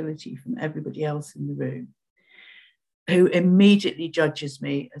hostility from everybody else in the room, who immediately judges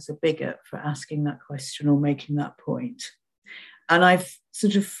me as a bigot for asking that question or making that point. And I've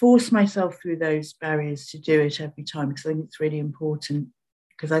sort of forced myself through those barriers to do it every time, because I think it's really important,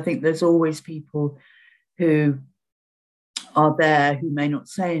 because I think there's always people who are there who may not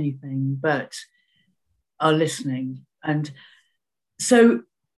say anything, but are listening. And so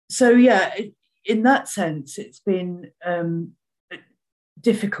yeah, in that sense, it's been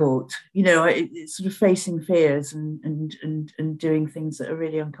difficult, it's sort of facing fears and doing things that are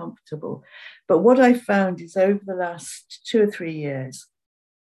really uncomfortable. But what I found is over the last 2 or 3 years,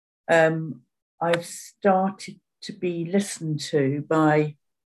 I've started to be listened to by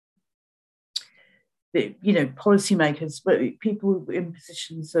the, policymakers, but people in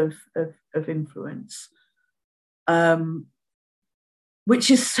positions of influence,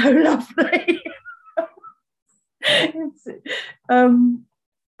 which is so lovely.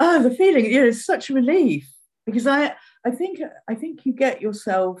 The feeling, it's such a relief, because I think you get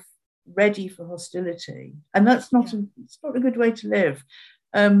yourself ready for hostility, and that's not it's not a good way to live.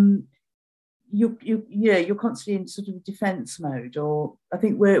 You're constantly in sort of defense mode, or I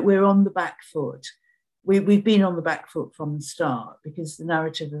think we're on the back foot. We've been on the back foot from the start because the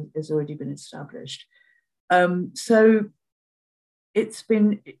narrative has already been established. So it's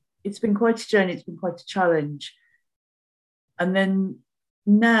been quite a journey. It's been quite a challenge. And then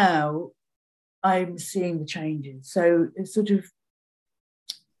now I'm seeing the changes. So it's sort of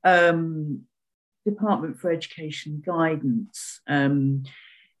Department for Education guidance. I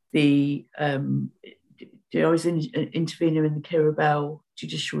was an intervener in the Kirabel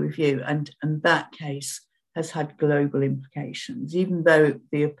judicial review, and that case has had global implications. Even though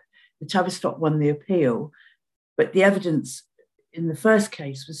the Tavistock won the appeal, but the evidence in the first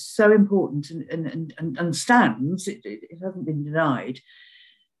case was so important and stands. It hasn't been denied.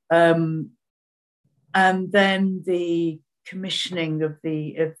 And then the commissioning of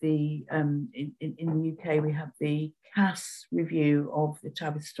the in the UK, we have the CAS review of the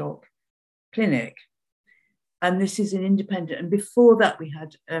Tavistock clinic, and this is an independent. And before that, we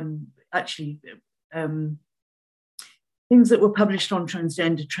had things that were published on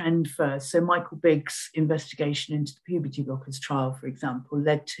Transgender Trend first. So Michael Biggs' investigation into the puberty blockers trial, for example,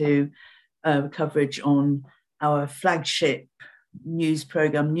 led to coverage on our flagship news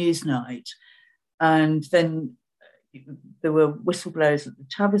program, Newsnight. And then there were whistleblowers at the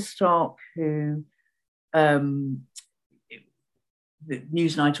Tavistock who the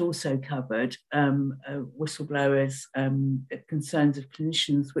Newsnight also covered, whistleblowers, concerns of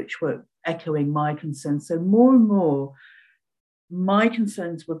clinicians, which were echoing my concerns. So more and more, my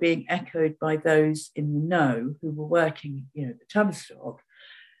concerns were being echoed by those in the know who were working, at the Tavistock,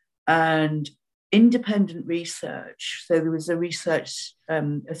 and independent research. So there was a research,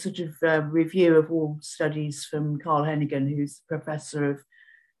 a sort of review of all studies from Carl Hennigan, who's the professor of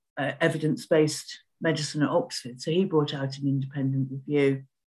evidence-based medicine at Oxford. So he brought out an independent review.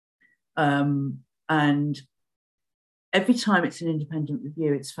 And every time it's an independent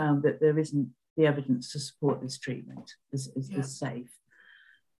review, it's found that there isn't the evidence to support this treatment as safe.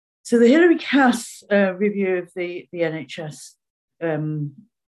 So the Hilary Cass review of the NHS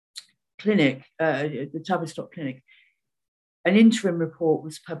clinic, the Tavistock clinic, an interim report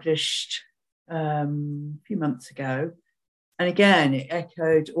was published a few months ago. And again, it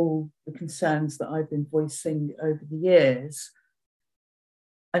echoed all the concerns that I've been voicing over the years.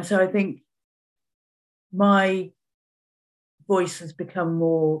 And so I think my voice has become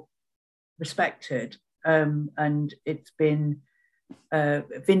more respected, and it's been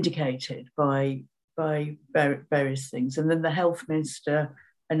vindicated by various things. And then the health minister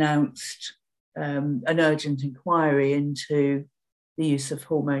announced an urgent inquiry into the use of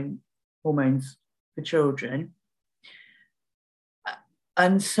hormones for children.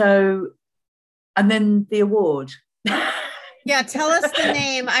 And then the award. Yeah, tell us the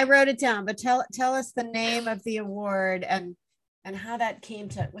name. I wrote it down, but tell us the name of the award and how that came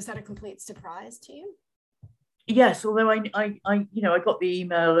to. Was that a complete surprise to you? Yes, although I got the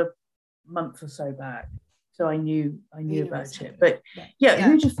email a month or so back, so I knew about it. But yeah,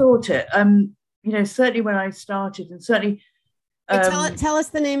 who'd have thought it? Certainly when I started, and certainly. Tell us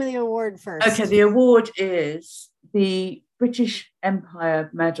the name of the award first. Okay, the award is the British Empire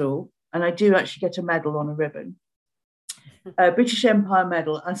Medal, and I do actually get a medal on a ribbon. British Empire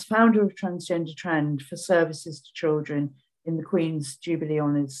Medal as founder of Transgender Trend for services to children in the Queen's Jubilee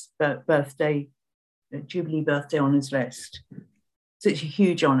birthday honours list. So it's a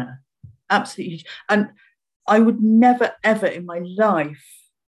huge honour, absolutely huge. And I would never, ever in my life,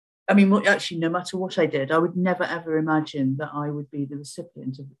 actually, no matter what I did, I would never, ever imagine that I would be the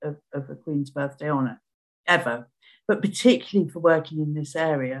recipient of a Queen's birthday honour, ever. But particularly for working in this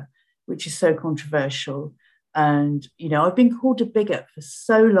area, which is so controversial. And, I've been called a bigot for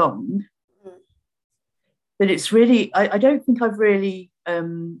so long that it's really, I don't think I've really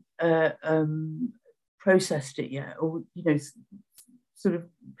processed it yet, or, sort of,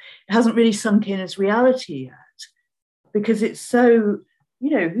 it hasn't really sunk in as reality yet, because it's so,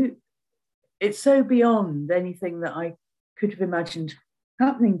 it's so beyond anything that I could have imagined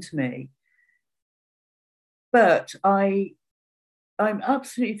happening to me. But I'm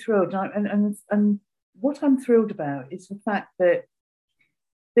absolutely thrilled, and what I'm thrilled about is the fact that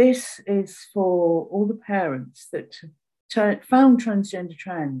this is for all the parents that found Transgender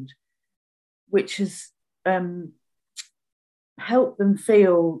Trend, which has helped them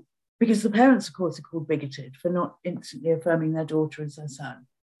feel, because the parents, of course, are called bigoted for not instantly affirming their daughter as their son.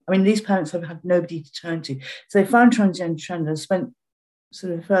 These parents have had nobody to turn to. So they found Transgender Trend and spent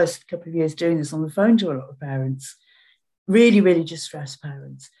sort of the first couple of years doing this on the phone to a lot of parents, really, really distressed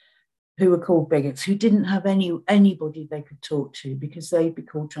parents who were called bigots, who didn't have anybody they could talk to because they'd be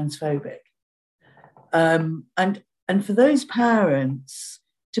called transphobic. And for those parents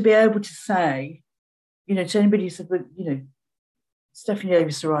to be able to say, to anybody who said, Stephanie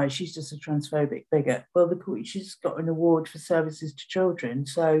Davis-Sarai, she's just a transphobic bigot. Well, she's got an award for services to children.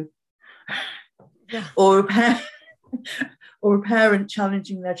 So, yeah. or a parent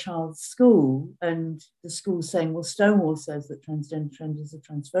challenging their child's school, and the school saying, well, Stonewall says that Transgender Trend is a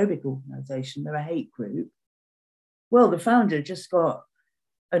transphobic organisation, they're a hate group. Well, the founder just got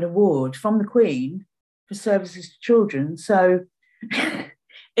an award from the Queen for services to children. So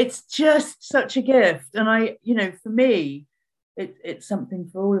it's just such a gift. And for me, it's something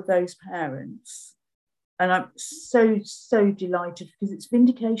for all of those parents. And I'm so delighted because it's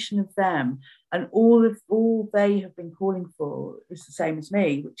vindication of them. And all they have been calling for is the same as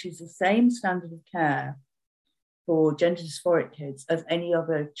me, which is the same standard of care for gender dysphoric kids as any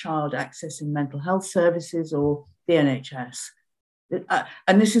other child accessing mental health services or the NHS.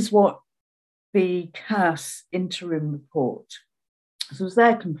 And this is what the CAS interim report, this was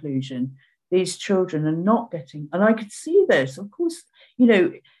their conclusion. These children are not getting, and I could see this, of course,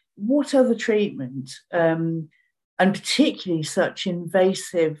 what other treatment, and particularly such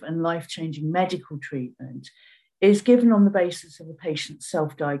invasive and life-changing medical treatment, is given on the basis of a patient's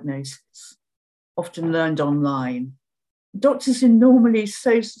self-diagnosis, often learned online. Doctors are normally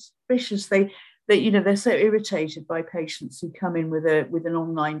so suspicious, they're so irritated by patients who come in with an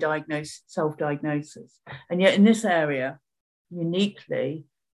online self-diagnosis. And yet in this area, uniquely,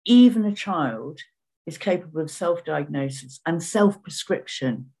 even a child is capable of self-diagnosis and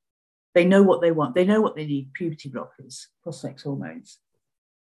self-prescription. They know what they want. They know what they need: puberty blockers, cross-sex hormones.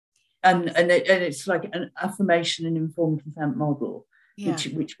 And it's like an affirmation and informed consent model, yeah,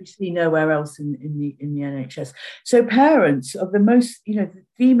 which we see nowhere else in the NHS. So parents are the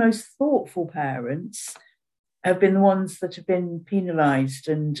most thoughtful parents have been the ones that have been penalised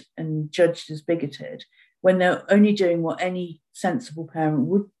and judged as bigoted, when they're only doing what any sensible parent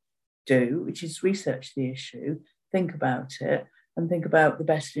would do, which is research the issue, think about it, and think about the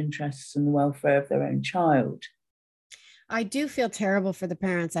best interests and the welfare of their own child. I do feel terrible for the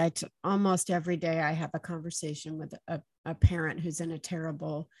parents. Almost every day I have a conversation with a parent who's in a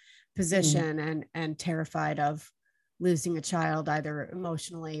terrible position and terrified of losing a child, either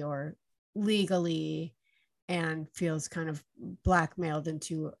emotionally or legally, and feels kind of blackmailed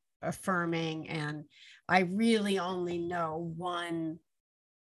into affirming. And I really only know one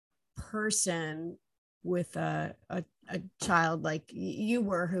person with a child like you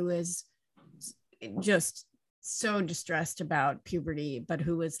were, who is just so distressed about puberty, but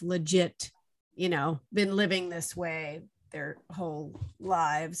who is legit, been living this way their whole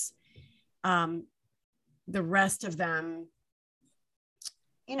lives. The rest of them,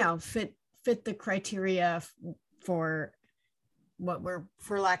 fit the criteria for what we're,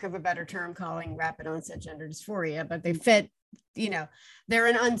 for lack of a better term, calling rapid onset gender dysphoria, but they fit, they're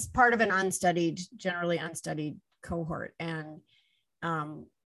part of an generally unstudied cohort. And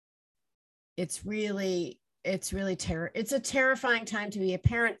it's a terrifying time to be a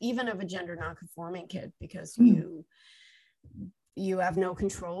parent, even of a gender nonconforming kid, because you have no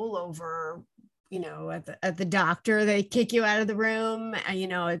control over, at the doctor, they kick you out of the room.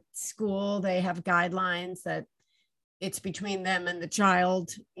 At school, they have guidelines that it's between them and the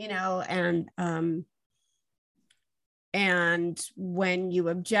child, and when you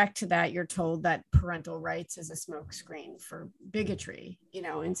object to that, you're told that parental rights is a smokescreen for bigotry,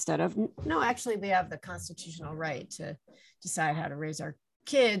 instead of, no, actually, we have the constitutional right to decide how to raise our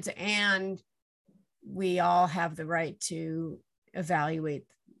kids. And we all have the right to evaluate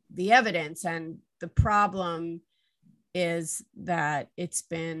the evidence. And the problem is that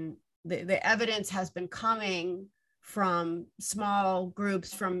the evidence has been coming from small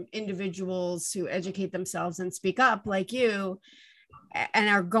groups, from individuals who educate themselves and speak up like you, and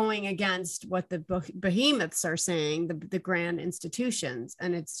are going against what the behemoths are saying, the grand institutions.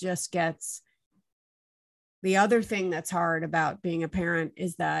 And it just gets, the other thing that's hard about being a parent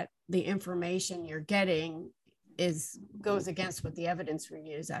is that the information you're getting goes against what the evidence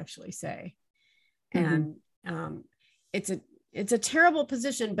reviews actually say. And it's a terrible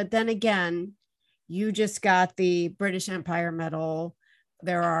position. But then again, you just got the British Empire Medal.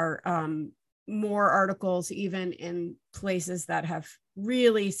 There are more articles, even in places that have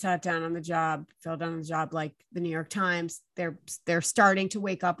really fell down on the job, like the New York Times. They're starting to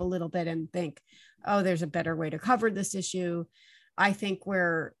wake up a little bit and think, oh, there's a better way to cover this issue. I think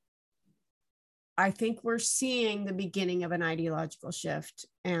we're seeing the beginning of an ideological shift,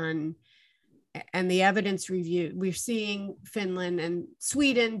 and the evidence review, we're seeing Finland and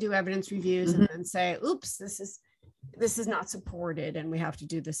Sweden do evidence reviews and then say, oops, this is not supported and we have to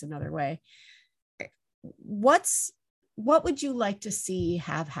do this another way. What would you like to see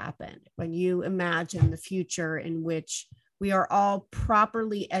have happened when you imagine the future in which we are all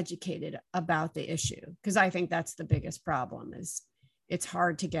properly educated about the issue, because I think that's the biggest problem. Is it's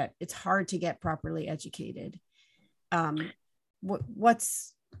hard to get properly educated.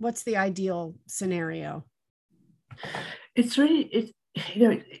 What's the ideal scenario? It's really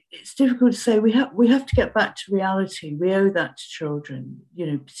it's difficult to say. We have to get back to reality. We owe that to children,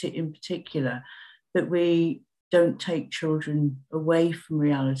 in particular, that we don't take children away from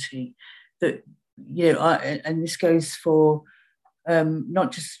reality. That and this goes for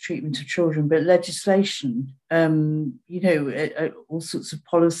not just the treatment of children, but legislation. All sorts of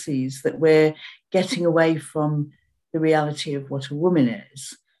policies, that we're getting away from the reality of what a woman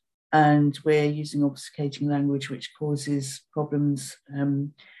is, and we're using obfuscating language, which causes problems,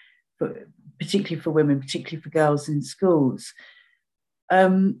 particularly for women, particularly for girls in schools.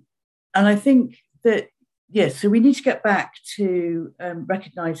 And I think that, so we need to get back to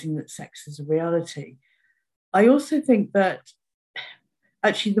recognising that sex is a reality. I also think that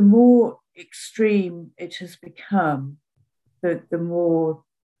actually the more extreme it has become, the more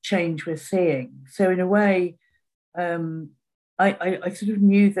change we're seeing. So in a way, I sort of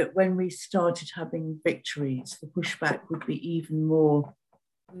knew that when we started having victories, the pushback would be even more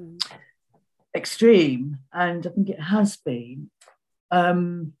extreme, and I think it has been.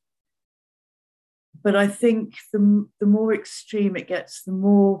 But I think the more extreme it gets, the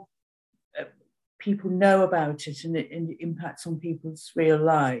more people know about it, and it impacts on people's real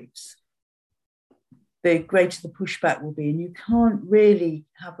lives, the greater the pushback will be. And you can't really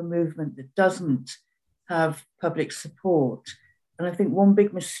have a movement that doesn't have public support. And I think one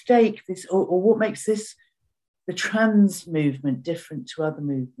big mistake, or what makes the trans movement different to other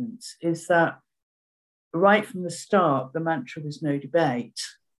movements, is that right from the start, the mantra was no debate.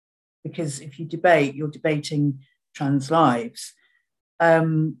 Because if you debate, you're debating trans lives.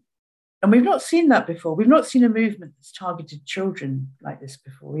 And we've not seen that before. We've not seen a movement that's targeted children like this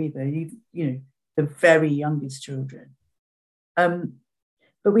before either, the very youngest children.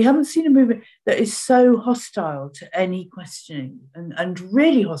 But we haven't seen a movement that is so hostile to any questioning, and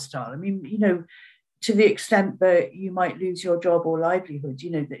really hostile. I mean, to the extent that you might lose your job or livelihood,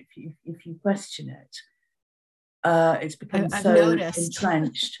 that if you question it, it's become so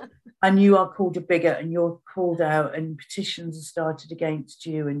entrenched, and you are called a bigot, and you're called out, and petitions are started against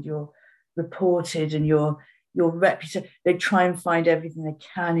you, and you're reported, and your reputation, they try and find everything they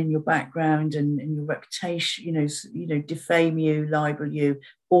can in your background and your reputation, defame you, libel you,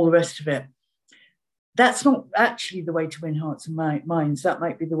 all the rest of it. That's not actually the way to win hearts and minds. That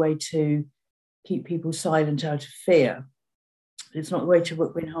might be the way to keep people silent out of fear. It's not the way to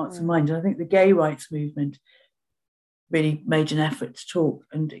win hearts and minds. And I think the gay rights movement really made an effort to talk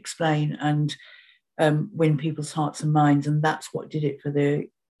and explain and win people's hearts and minds, and that's what did it for the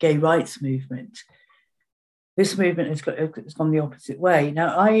gay rights movement. This movement has gone the opposite way.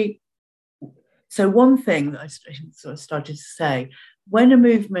 Now, so one thing that I sort of started to say, when a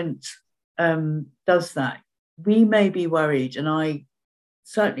movement does that, we may be worried, and I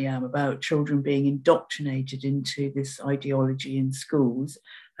certainly am, about children being indoctrinated into this ideology in schools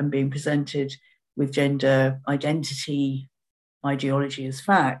and being presented with gender identity ideology as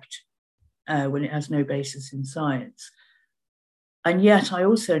fact when it has no basis in science. And yet I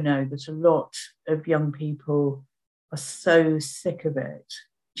also know that a lot of young people are so sick of it,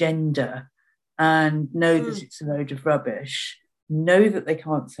 gender, and know that it's a load of rubbish, know that they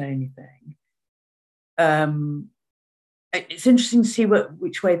can't say anything. It's interesting to see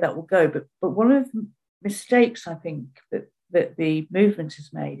which way that will go. But one of the mistakes I think that the movement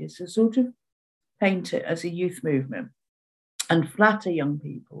has made is to sort of paint it as a youth movement and flatter young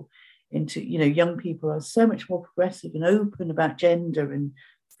people into, young people are so much more progressive and open about gender and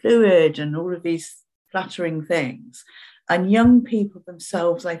fluid and all of these flattering things. And young people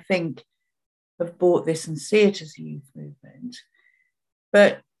themselves, I think, have bought this and see it as a youth movement.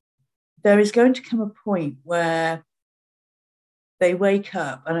 But there is going to come a point where they wake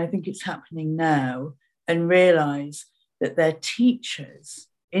up, and I think it's happening now, and realise that their teachers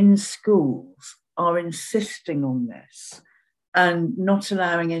in schools are insisting on this and not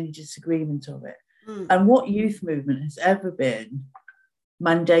allowing any disagreement of it. And what youth movement has ever been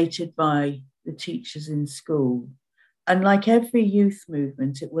mandated by the teachers in school? And like every youth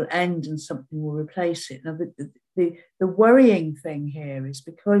movement, it will end and something will replace it. Now, the worrying thing here is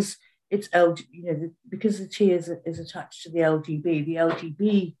because it's because the T is attached to the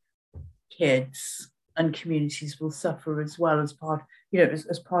LGB kids and communities will suffer as well as part,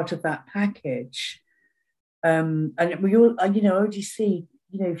 as part of that package. And we all, already see,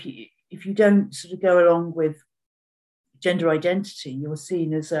 if you don't sort of go along with gender identity, you're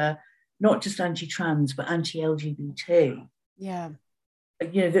seen as not just anti-trans, but anti-LGBT. Yeah.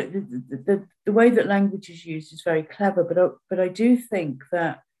 You know, the way that language is used is very clever, but I do think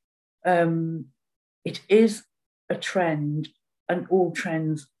that it is a trend, and all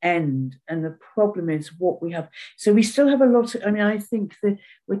trends end. And the problem is what we have. So we still have a lot of, I mean, I think that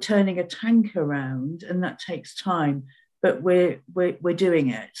we're turning a tank around, and that takes time, but we're doing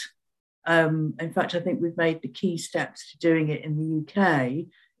it. In fact, I think we've made the key steps to doing it in the UK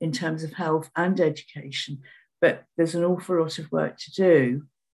in terms of health and education, but there's an awful lot of work to do.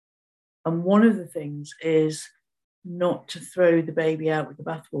 And one of the things is not to throw the baby out with the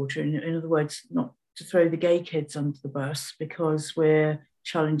bathwater. In other words, not to throw the gay kids under the bus because we're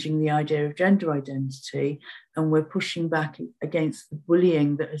challenging the idea of gender identity, and we're pushing back against the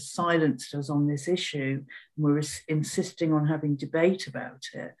bullying that has silenced us on this issue. And we're insisting on having debate about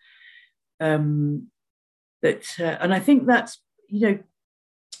it. And I think that's, you know,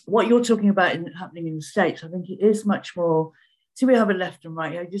 what you're talking about happening in the States. I think it is much more. See, we have a left and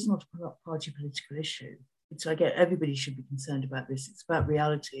right. It is not a party political issue. I get everybody should be concerned about this. It's about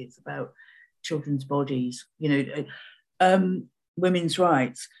reality. It's about children's bodies, you know, women's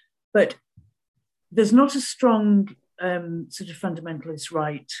rights. But there's not a strong sort of fundamentalist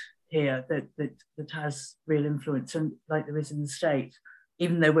right here that has real influence, and like there is in the States,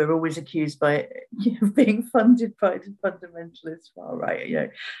 even though we're always accused by being funded by the fundamentalist far right, you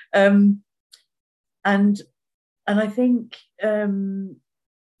know, and I think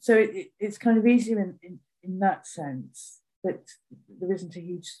so. It's kind of easier in that sense that there isn't a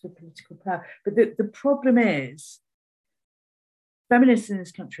huge sort of political power. But the problem is, feminists in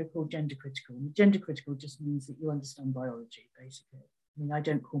this country are called gender critical. And gender critical just means that you understand biology, basically. I mean, I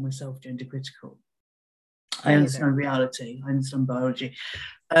don't call myself gender critical. I understand reality. I understand biology.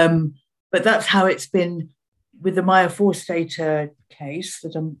 But that's how it's been with the Maya Forstater case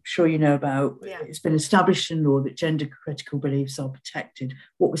that I'm sure you know about. Yeah. It's been established in law that gender critical beliefs are protected.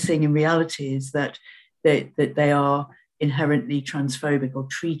 What we're seeing in reality is that they are inherently transphobic, or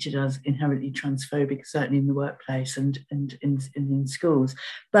treated as inherently transphobic, certainly in the workplace and in schools.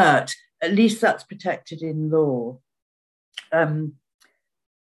 But at least that's protected in law. So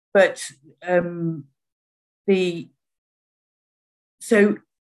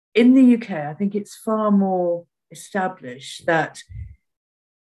in the UK, I think it's far more established that,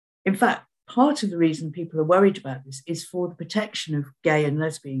 in fact, part of the reason people are worried about this is for the protection of gay and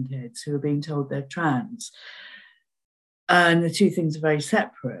lesbian kids who are being told they're trans. And the two things are very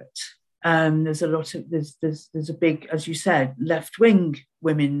separate. There's a big, as you said, left-wing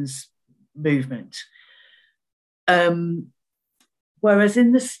women's movement. Whereas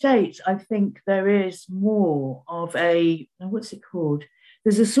in the States, I think there is more of a, what's it called?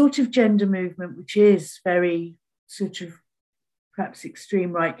 There's a sort of gender movement which is very sort of perhaps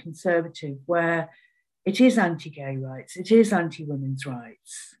extreme right conservative, where it is anti-gay rights, it is anti-women's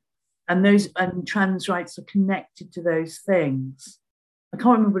rights, and trans rights are connected to those things. I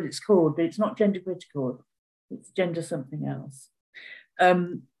can't remember what it's called, but it's not gender critical, it's gender something else.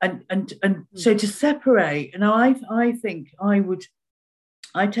 So to separate, and I think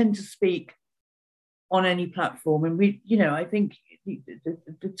I tend to speak on any platform, and I think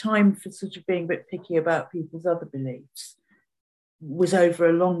the time for sort of being a bit picky about people's other beliefs was over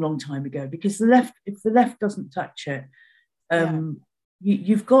a long, long time ago, because if the left doesn't touch it,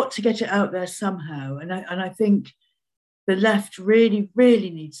 you've got to get it out there somehow. And I think the left really, really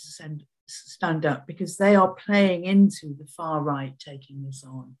needs to stand up, because they are playing into the far right taking this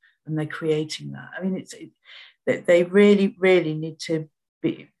on, and they're creating that. I mean, they really, really need to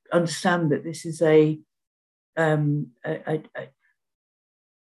understand that this is to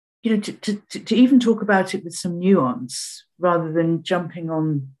even talk about it with some nuance rather than jumping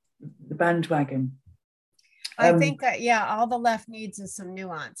on the bandwagon. I think that, all the left needs is some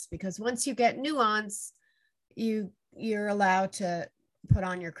nuance, because once you get nuance, you're allowed to put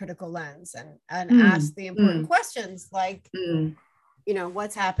on your critical lens and ask the important questions, like,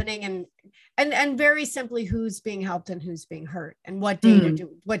 what's happening, and very simply, who's being helped and who's being hurt, and what data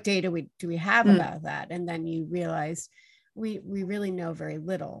do we have about that. And then you realize we really know very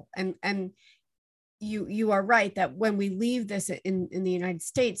little. And you are right that when we leave this in the United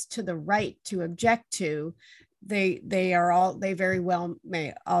States to the right to object to, they very well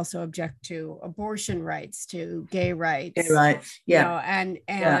may also object to abortion rights, to gay rights,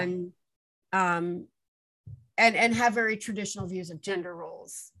 and have very traditional views of gender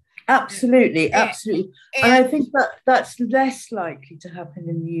roles. Absolutely. And I think that's less likely to happen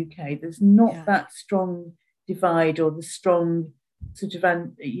in the UK. There's not that strong divide, or the strong sort of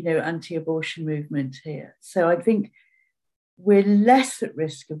anti-abortion movement here. So I think we're less at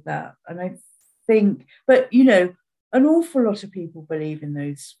risk of that. And I think, but an awful lot of people believe in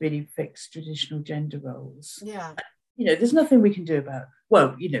those really fixed traditional gender roles. Yeah. There's nothing we can do about.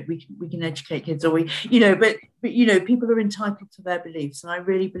 Well, we can educate kids, or but people are entitled to their beliefs, and I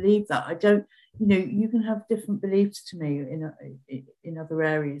really believe that. I don't, you can have different beliefs to me in other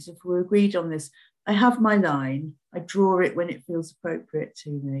areas. If we're agreed on this, I have my line. I draw it when it feels appropriate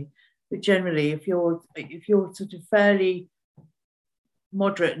to me. But generally, if you're sort of fairly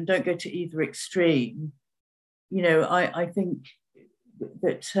moderate and don't go to either extreme, I think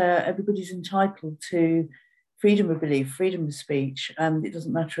that everybody's entitled to freedom of belief, freedom of speech, and it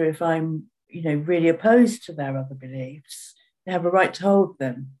doesn't matter if I'm, really opposed to their other beliefs. They have a right to hold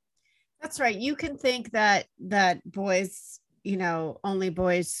them. That's right. You can think that boys, only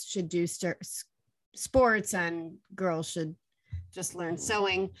boys should do sports and girls should just learn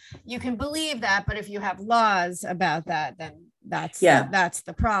sewing. You can believe that, but if you have laws about that, then that's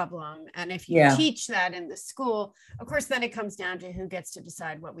the problem. And if you teach that in the school, of course, then it comes down to who gets to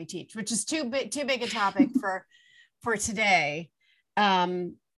decide what we teach, which is too big a topic for today.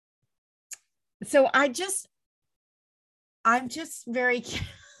 So I'm just very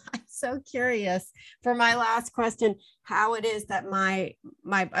I'm so curious for my last question, how it is that my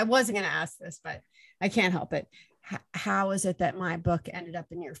I wasn't going to ask this, but I can't help it. How is it that my book ended up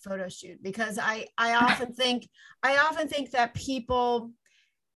in your photo shoot? Because I often think that people,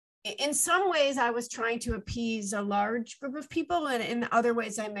 in some ways I was trying to appease a large group of people, and in other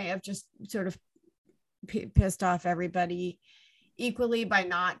ways I may have just sort of pissed off everybody equally by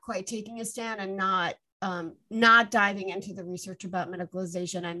not quite taking a stand and not diving into the research about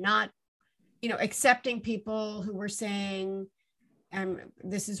medicalization, and not, accepting people who were saying,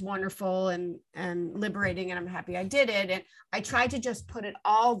 this is wonderful and liberating, and I'm happy I did it. And I tried to just put it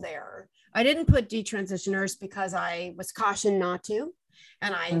all there. I didn't put detransitioners because I was cautioned not to,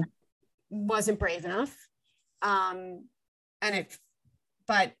 and I wasn't brave enough.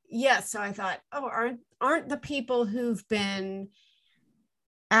 But yes, so I thought, aren't the people who've been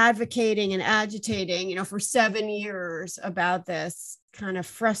advocating and agitating, for 7 years about this, kind of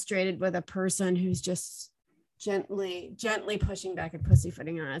frustrated with a person who's just gently pushing back and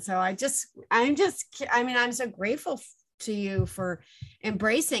pussyfooting on it? So I'm so grateful to you for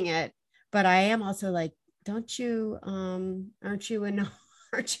embracing it, but I am also like, aren't you annoyed?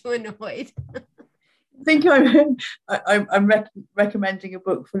 I think I'm recommending a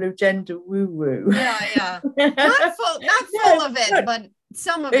book full of gender woo-woo. Yeah. Not full of it, but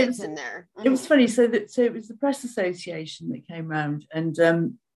some of it's in there. It was funny. So it was the Press Association that came round, and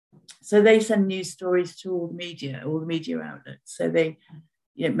so they send news stories to all the media outlets. So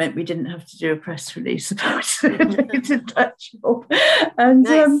it meant we didn't have to do a press release about it. Untouchable. And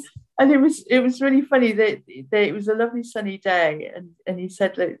nice. And it was really funny that it was a lovely sunny day, and he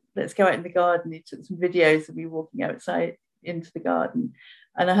said, let's go out in the garden. He took some videos of me walking outside into the garden,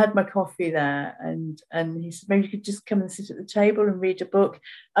 and I had my coffee there, and he said, maybe you could just come and sit at the table and read a book.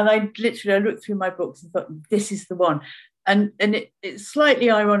 And I looked through my books and thought, this is the one. And it's slightly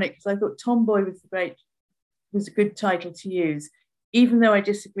ironic because I thought Tomboy was a good title to use, even though I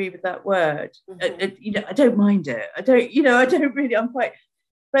disagree with that word. Mm-hmm. I don't mind it. I don't really. I'm quite.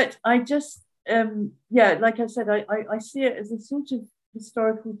 But I just, like I said, I see it as a sort of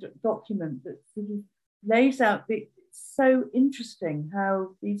historical document that sort of lays out it's so interesting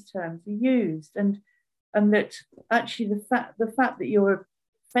how these terms are used, and that actually the fact that you're a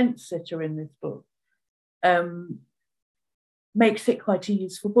fence sitter in this book makes it quite a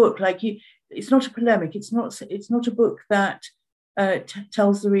useful book. Like it's not a polemic. It's not a book that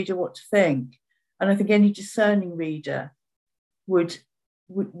tells the reader what to think. And I think any discerning reader would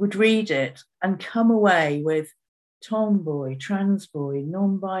read it and come away with tomboy, transboy,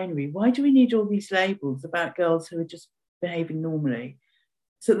 non-binary. Why do we need all these labels about girls who are just behaving normally?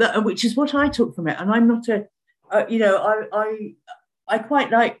 So that, which is what I took from it. And I'm not I quite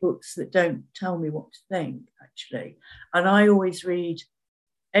like books that don't tell me what to think, actually. And I always read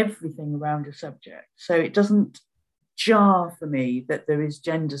everything around a subject. So it doesn't jar for me that there is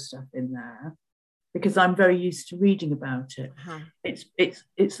gender stuff in there, because I'm very used to reading about it. Uh-huh. It's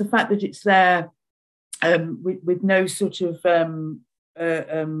the fact that it's there with no sort of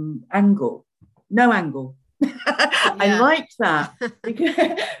angle, no angle. Yeah. I like that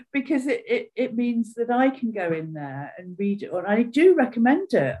because it means that I can go in there and read it, and I do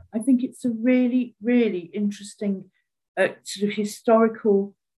recommend it. I think it's a really, really interesting sort of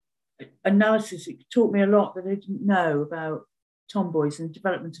historical analysis. It taught me a lot that I didn't know about tomboys and the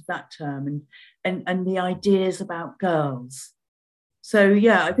development of that term and the ideas about girls. So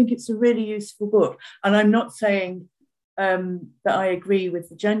yeah, I think it's a really useful book. And I'm not saying that I agree with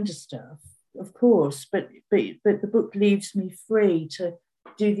the gender stuff. of course, but the book leaves me free to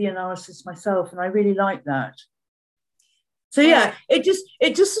do the analysis myself, and I really like that. So yeah, it just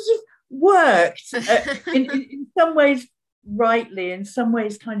sort of worked in some ways rightly, in some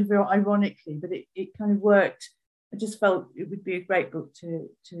ways kind of ironically, but it kind of worked. I just felt it would be a great book to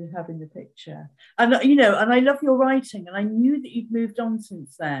have in the picture. And and I love your writing, and I knew that you'd moved on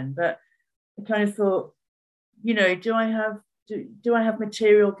since then, but I kind of thought, do I have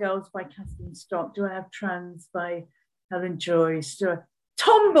Material Girls by Kathleen Stock? Do I have Trans by Helen Joyce?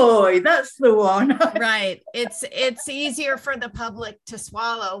 Tomboy, that's the one. Right. It's easier for the public to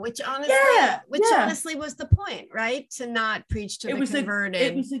swallow, which honestly was the point, right? To not preach to the converted.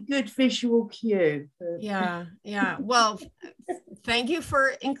 It was a good visual cue. Yeah. Well, thank you for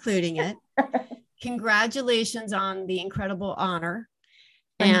including it. Congratulations on the incredible honor.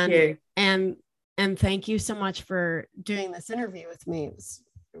 Thank you. And thank you so much for doing this interview with me. It was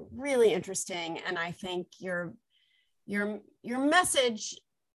really interesting. And I think your message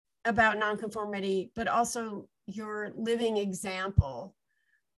about nonconformity, but also your living example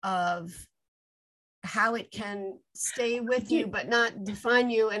of how it can stay with you, but not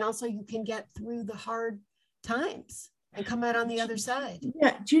define you. And also you can get through the hard times and come out on the other side.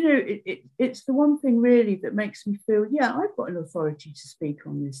 Yeah, do you know, it's the one thing really that makes me feel, I've got an authority to speak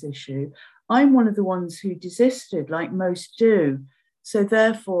on this issue. I'm one of the ones who desisted, like most do. So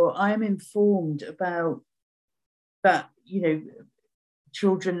therefore, I am informed about that,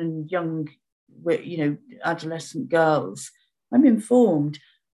 children and young, adolescent girls. I'm informed.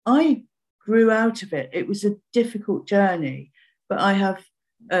 I grew out of it. It was a difficult journey, but I have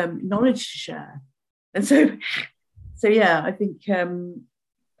knowledge to share. And so I think,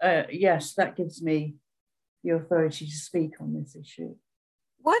 yes, that gives me the authority to speak on this issue.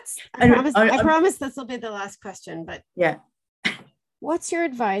 I promise this will be the last question, but yeah. What's your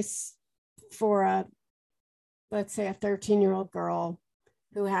advice for let's say a 13-year-old girl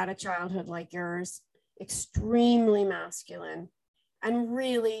who had a childhood like yours, extremely masculine and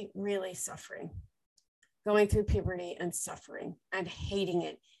really, really suffering, going through puberty and suffering and hating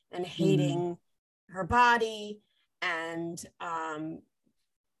it and hating her body and,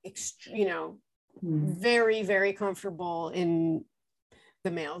 very, very comfortable in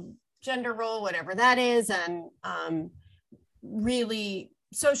the male gender role, whatever that is, and really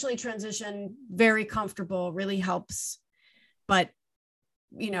socially transition, very comfortable, really helps, but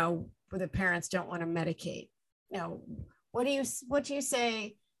the parents don't want to medicate. What do you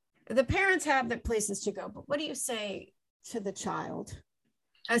say? The parents have their places to go, but what do you say to the child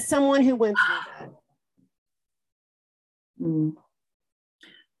as someone who went through that?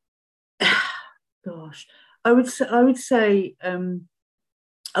 Gosh, I would say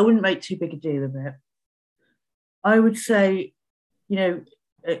I wouldn't make too big a deal of it. I would say, it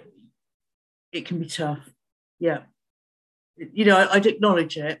can be tough. Yeah. I'd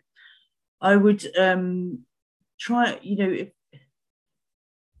acknowledge it. I would try, if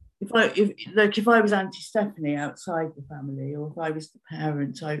I was Auntie Stephanie outside the family, or if I was the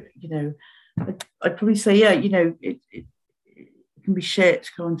parent, I'd probably say, it can be shit,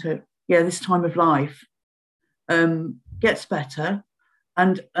 can't it? Yeah, this time of life gets better,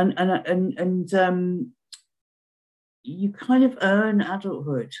 and you kind of earn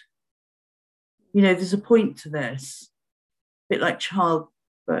adulthood. There's a point to this, a bit like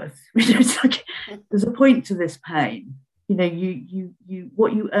childbirth. It's like there's a point to this pain. You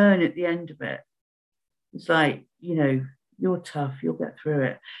what you earn at the end of it. It's like, you're tough, you'll get through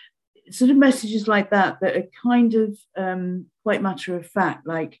it. Sort of messages like that are kind of quite matter of fact,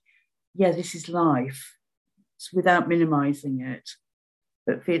 like, yeah, this is life. It's without minimizing it,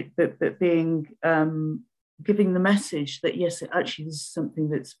 but being giving the message that yes, actually this is something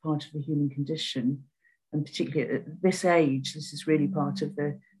that's part of the human condition, and particularly at this age, this is really part of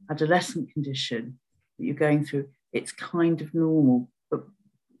the adolescent condition that you're going through. It's kind of normal, but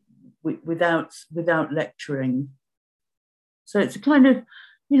without lecturing. So it's a kind of,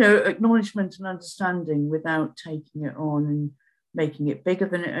 acknowledgement and understanding without taking it on and making it bigger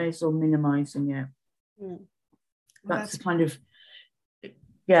than it is or minimizing it. That's the kind of,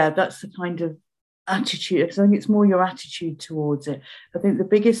 that's the kind of attitude, because I think it's more your attitude towards it. I think the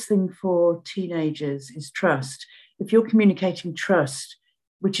biggest thing for teenagers is trust. If you're communicating trust,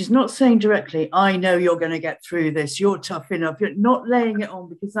 which is not saying directly, I know you're going to get through this, you're tough enough, you're not laying it on,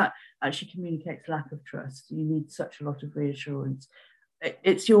 because that actually communicates lack of trust. You need such a lot of reassurance.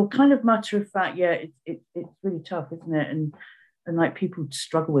 It's your kind of matter of fact, it's really tough, isn't it? And like people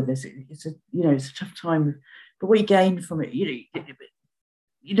struggle with this. It's a tough time, but what you gain from it,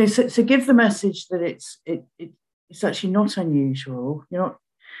 so give the message that it's actually not unusual. You're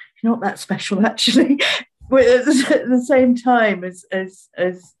you're not that special actually. But at the same time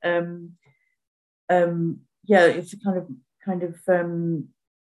yeah, it's a kind of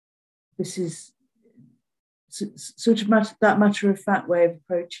this is sort of that matter of fact way of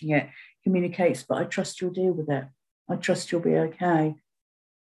approaching it communicates, but I trust you'll deal with it. I trust you'll be okay.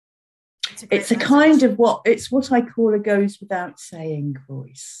 It's a kind of what I call a goes without saying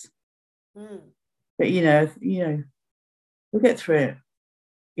voice. But we'll get through it.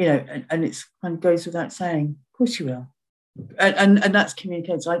 And it's kind of goes without saying. Of course you will. And that's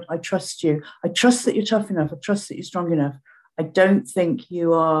communicates. I trust you. I trust that you're tough enough. I trust that you're strong enough. I don't think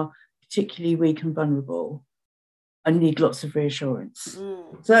you are particularly weak and vulnerable. I need lots of reassurance.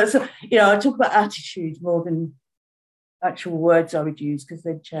 So I talk about attitude more than actual words I would use, because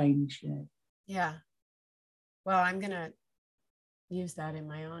they'd change. Yeah. Well, I'm gonna use that in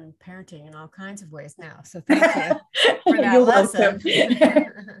my own parenting in all kinds of ways now. So thank you for that You're lesson.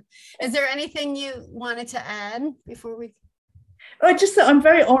 welcome. Is there anything you wanted to add before we? I just that I'm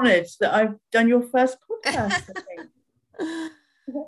very honoured that I've done your first podcast, I think.